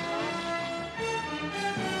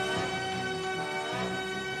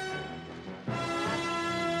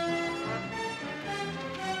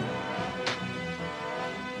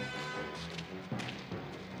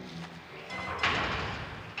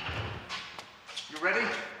 You ready?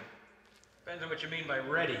 Depends on what you mean by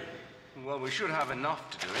ready. Well, we should have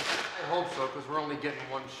enough to do it. I hope so, because we're only getting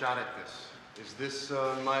one shot at this. Is this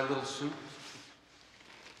my little suit?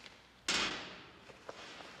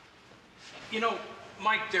 You know,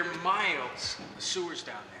 Mike, they're miles of sewers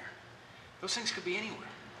down there. Those things could be anywhere.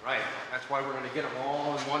 Right. That's why we're going to get them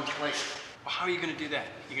all in one place. Well, how are you going to do that?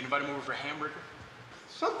 You going to invite them over for a hamburger?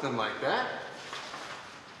 Something like that.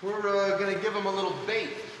 We're going to give them a little bait.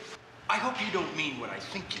 I hope you don't mean what I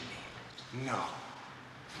think you mean. No.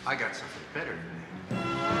 I got something better than that.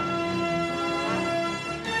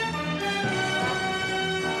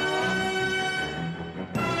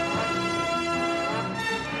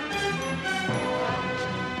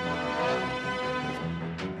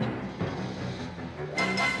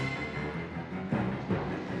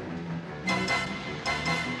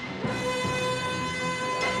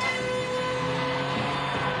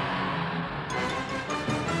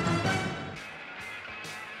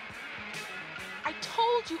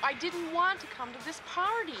 I didn't want to come to this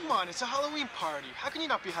party. Come on, it's a Halloween party. How can you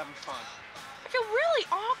not be having fun? I feel really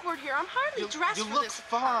awkward here. I'm hardly dressed for this. You look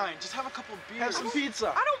fine. Just have a couple of beers. Have some pizza.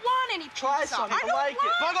 I don't want any pizza. Try some. I don't like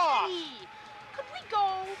it. Bug off. any. Could we go?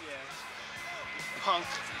 Yeah. Punk.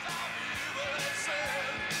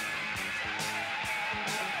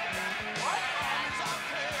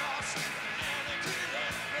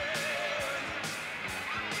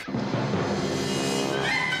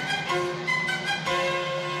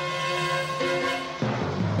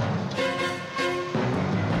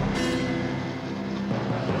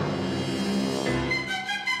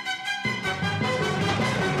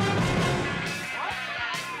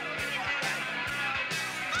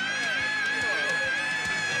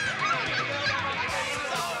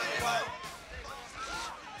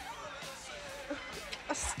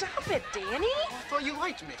 Stop it, Danny. I thought you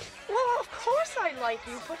liked me. Well, of course I like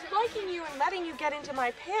you, but liking you and letting you get into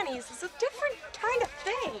my panties is a different kind of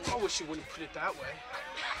thing. I wish you wouldn't put it that way.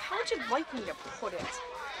 How would you like me to put it?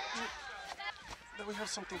 That we have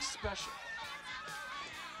something special.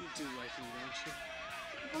 You do like me, don't you?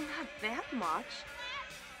 Well, not that much.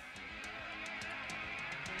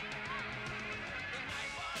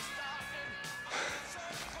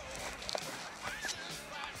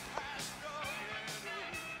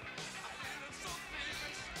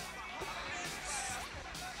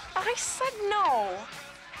 I said no.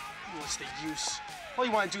 What's the use? All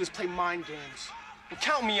you want to do is play mind games. Well,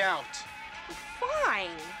 count me out. Fine.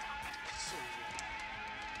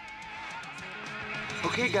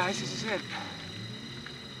 Okay, guys, this is it.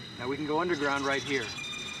 Now we can go underground right here.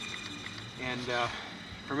 And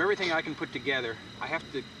from everything I can put together, I have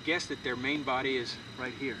to guess that their main body is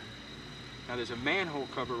right here. Now there's a manhole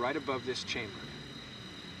cover right above this chamber.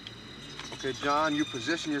 Okay, John, you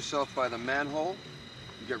position yourself by the manhole.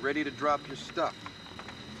 You get ready to drop your stuff.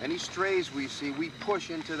 Any strays we see, we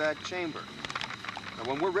push into that chamber. Now,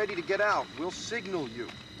 when we're ready to get out, we'll signal you.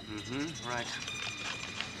 Mm-hmm, right.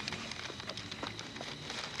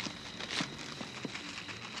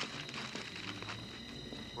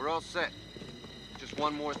 We're all set. Just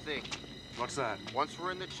one more thing. What's that? Once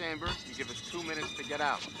we're in the chamber, you give us 2 minutes to get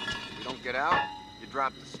out. If we don't get out, you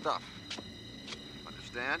drop the stuff.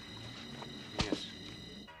 Understand? Yes.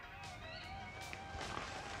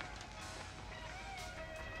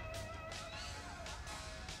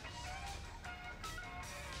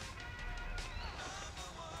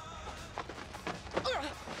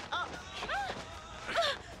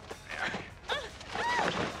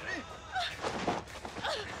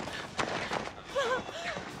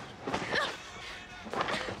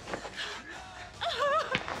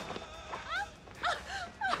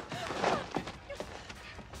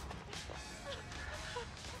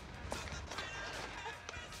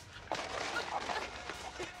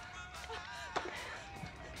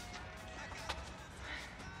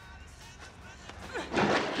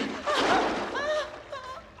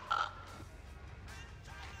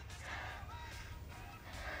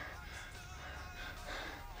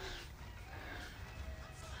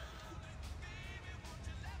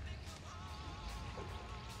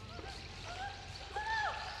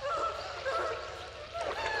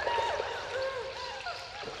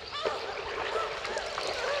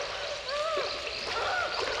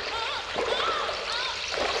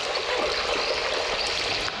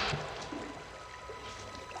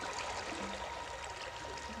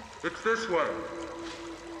 It's this way.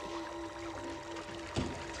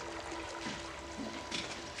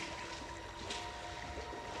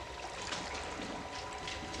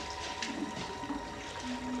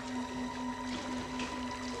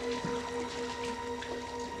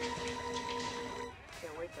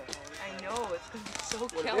 I know, it's gonna be so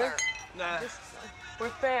What, killer. there? Nah.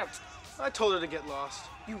 Where's Pam? I told her to get lost.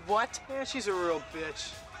 You what? Yeah, she's a real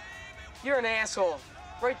bitch. You're an asshole.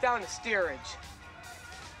 Right down the steerage.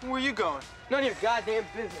 Where you going? None of your goddamn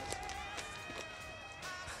business.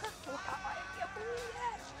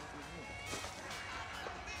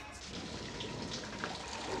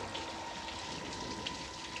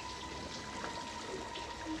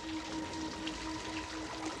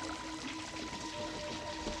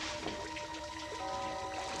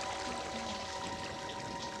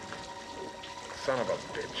 Son of a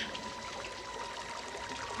bitch.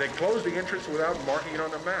 They closed the entrance without marking it on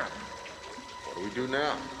the map. What do we do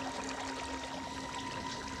now?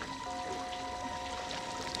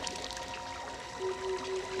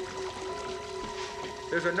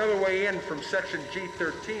 There's another way in from section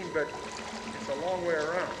G13, but it's a long way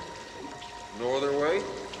around. No other way?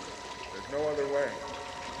 There's no other way.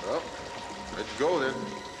 Well, let's go then.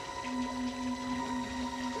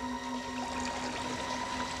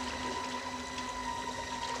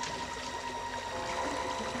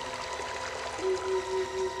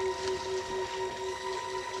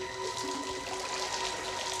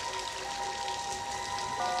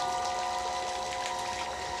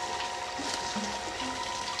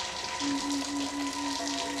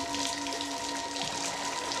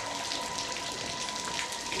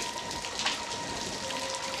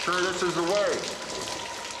 Sure this is the way?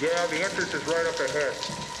 Yeah, the entrance is right up ahead.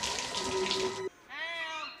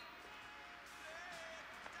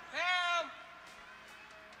 Pam!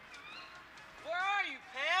 Where are you,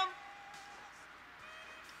 Pam?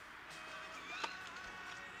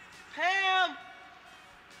 Pam!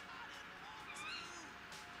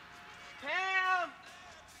 Pam!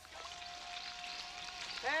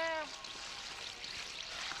 Pam!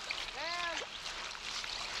 Pam!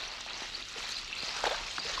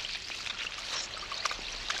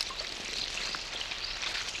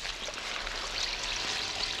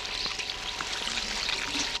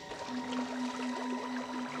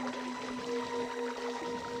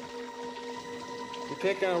 You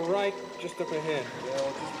take out right just up ahead. Yeah,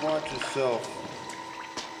 well, just watch yourself.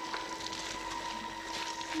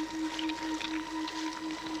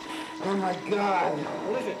 Oh my God.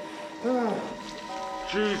 What is it?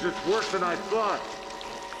 Jeez, it's worse than I thought.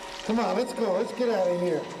 Come on, let's go. Let's get out of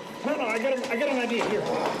here. No, I got an idea. Here,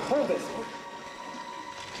 hold this.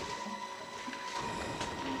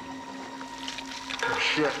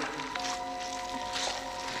 Shit.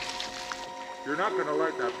 You're not gonna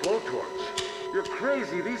light that blowtorch. You're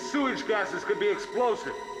crazy. These sewage gases could be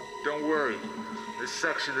explosive. Don't worry. This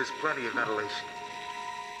section has plenty of ventilation.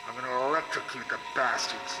 I'm gonna electrocute the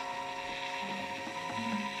bastards.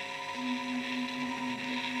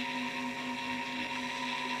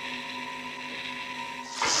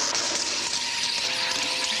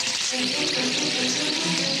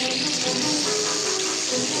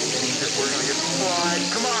 Shit, we're gonna get fried.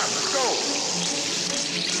 Come on, let's go.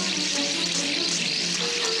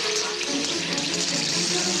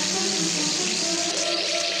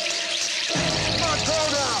 Come on, go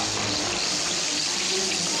now.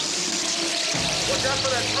 Watch out for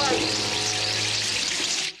that pipe.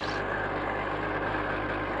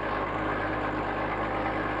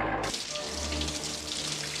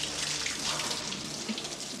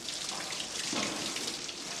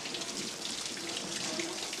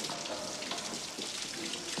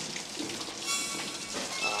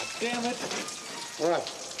 Damn it. What?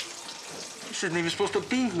 This isn't even supposed to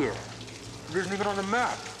be here. It isn't even on the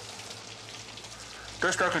map.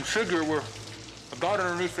 Best I can figure, we're about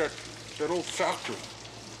underneath that old factory.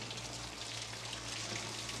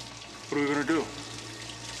 What are we gonna do?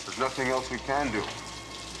 There's nothing else we can do.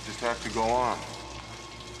 We just have to go on.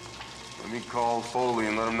 Let me call Foley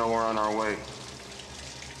and let him know we're on our way.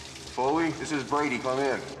 Foley, this is Brady. Come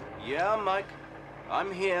in. Yeah, Mike.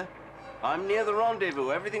 I'm here. I'm near the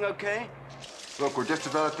rendezvous. Everything okay? Look, we're just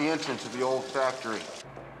about at the entrance of the old factory.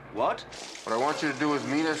 What? What I want you to do is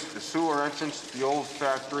meet us at the sewer entrance to the old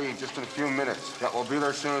factory just in a few minutes. Yeah, we'll be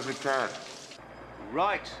there as soon as we can.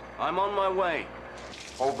 Right. I'm on my way.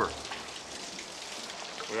 Over.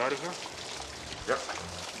 We out of here? Yep.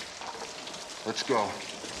 Let's go.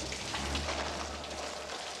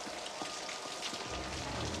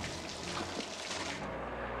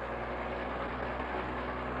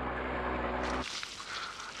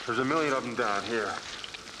 There's a million of them down here.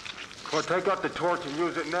 Well, take out the torch and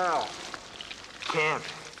use it now. Can't.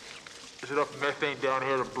 There's enough methane down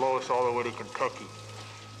here to blow us all the way to Kentucky.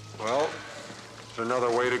 Well, there's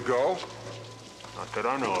another way to go. Not that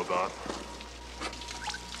I know about.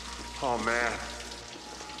 Oh, man.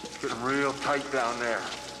 It's getting real tight down there.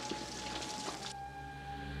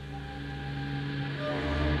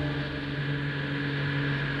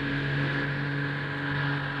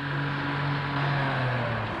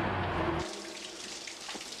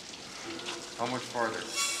 How much farther?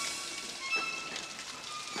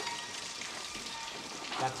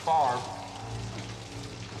 Not far.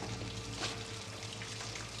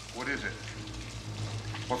 What is it?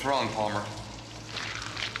 What's wrong, Palmer?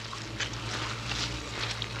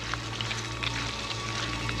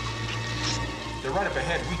 They're right up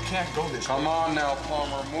ahead. We can't go this way. Come on now,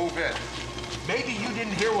 Palmer. Move it. Maybe you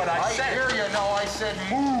didn't hear what I said. I hear you. No, I said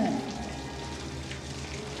move.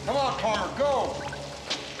 Come on, Palmer. Go.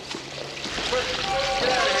 Quick, get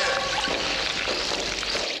out of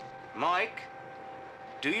here. Mike,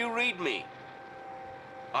 do you read me?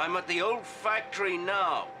 I'm at the old factory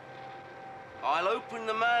now. I'll open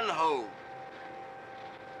the manhole.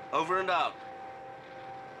 Over and out.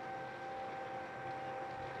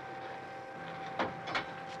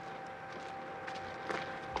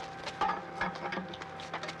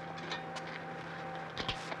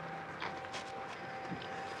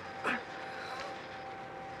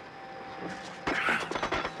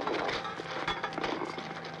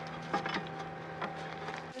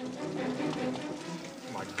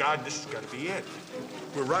 God, this has got to be it.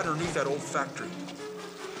 We're right underneath that old factory.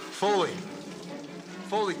 Foley.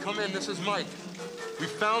 Foley, come in. This is Mike. We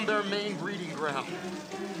found their main breeding ground.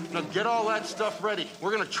 Now get all that stuff ready.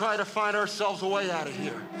 We're gonna try to find ourselves a way out of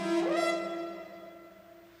here.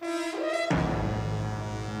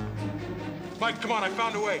 Mike, come on, I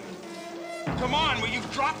found a way. Come on, will you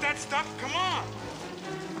drop that stuff? Come on.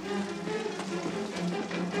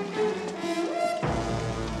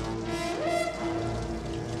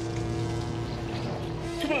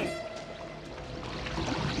 Come on.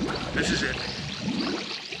 This is it.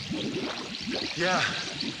 Yeah.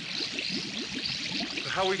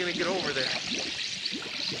 But how are we gonna get over there?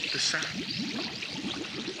 The sack.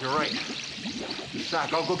 You're right. The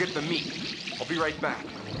sack. I'll go get the meat. I'll be right back.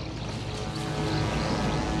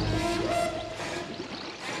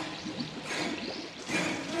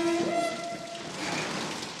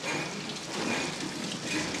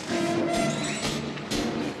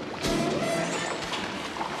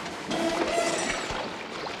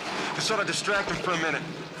 Sort of distract him for a minute.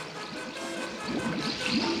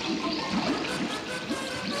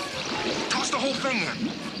 Toss the whole thing in.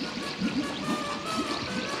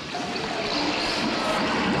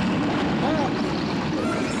 Oh!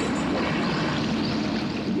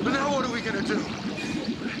 But now what are we gonna do?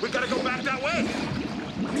 We gotta go back that way.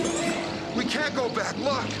 We can't go back.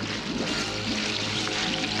 Look.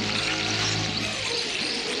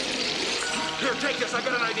 Here, take this. I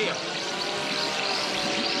got an idea.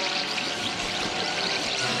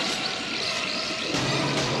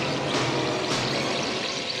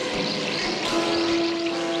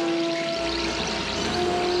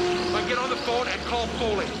 Get on the phone and call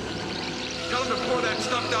Foley. Tell him to pour that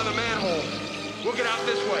stuff down the manhole. We'll get out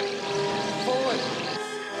this way. Foley!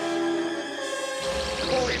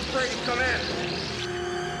 Foley, it's Brady, come in.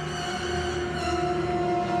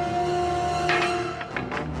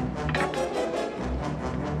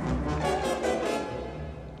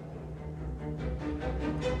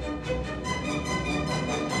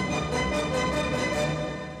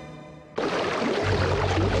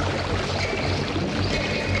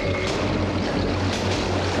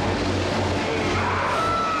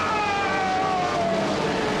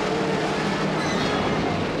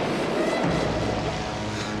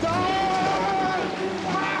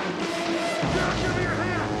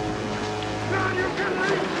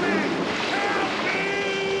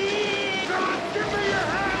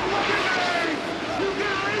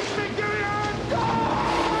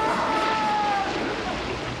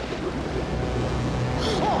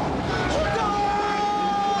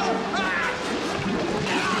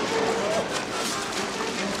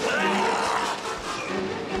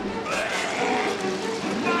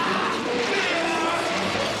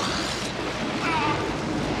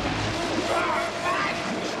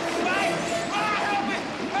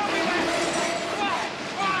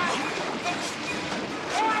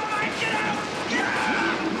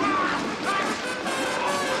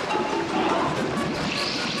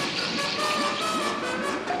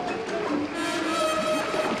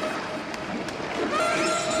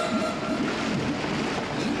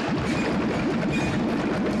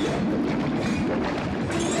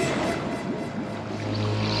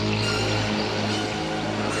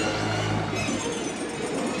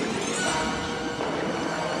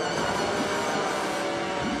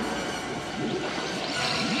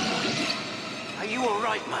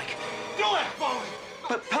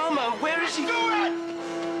 Do it!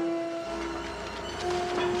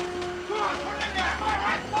 Come on, put it in there! All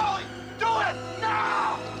right, slowly! Do it!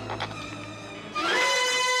 Now!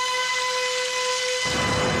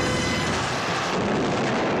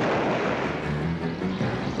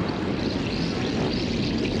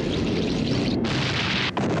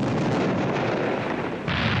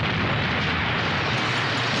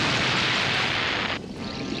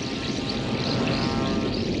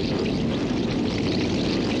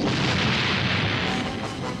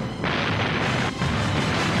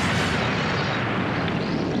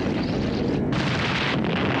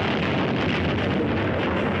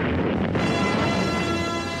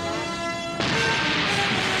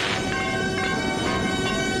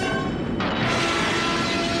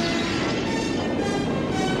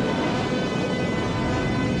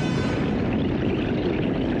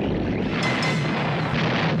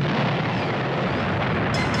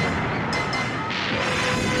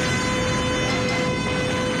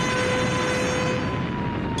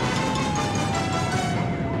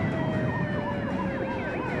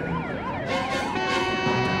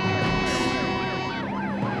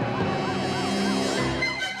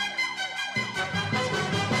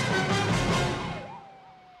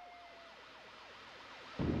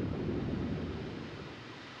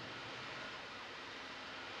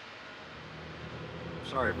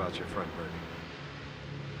 Sorry about your friend, Bertie.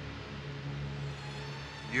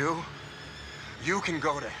 You can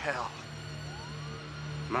go to hell.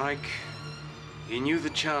 Mike, he knew the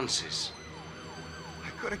chances. I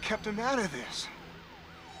could have kept him out of this.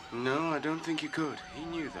 No, I don't think you could. He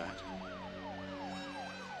knew that.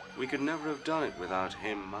 We could never have done it without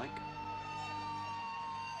him, Mike.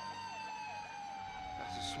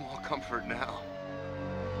 That's a small comfort now.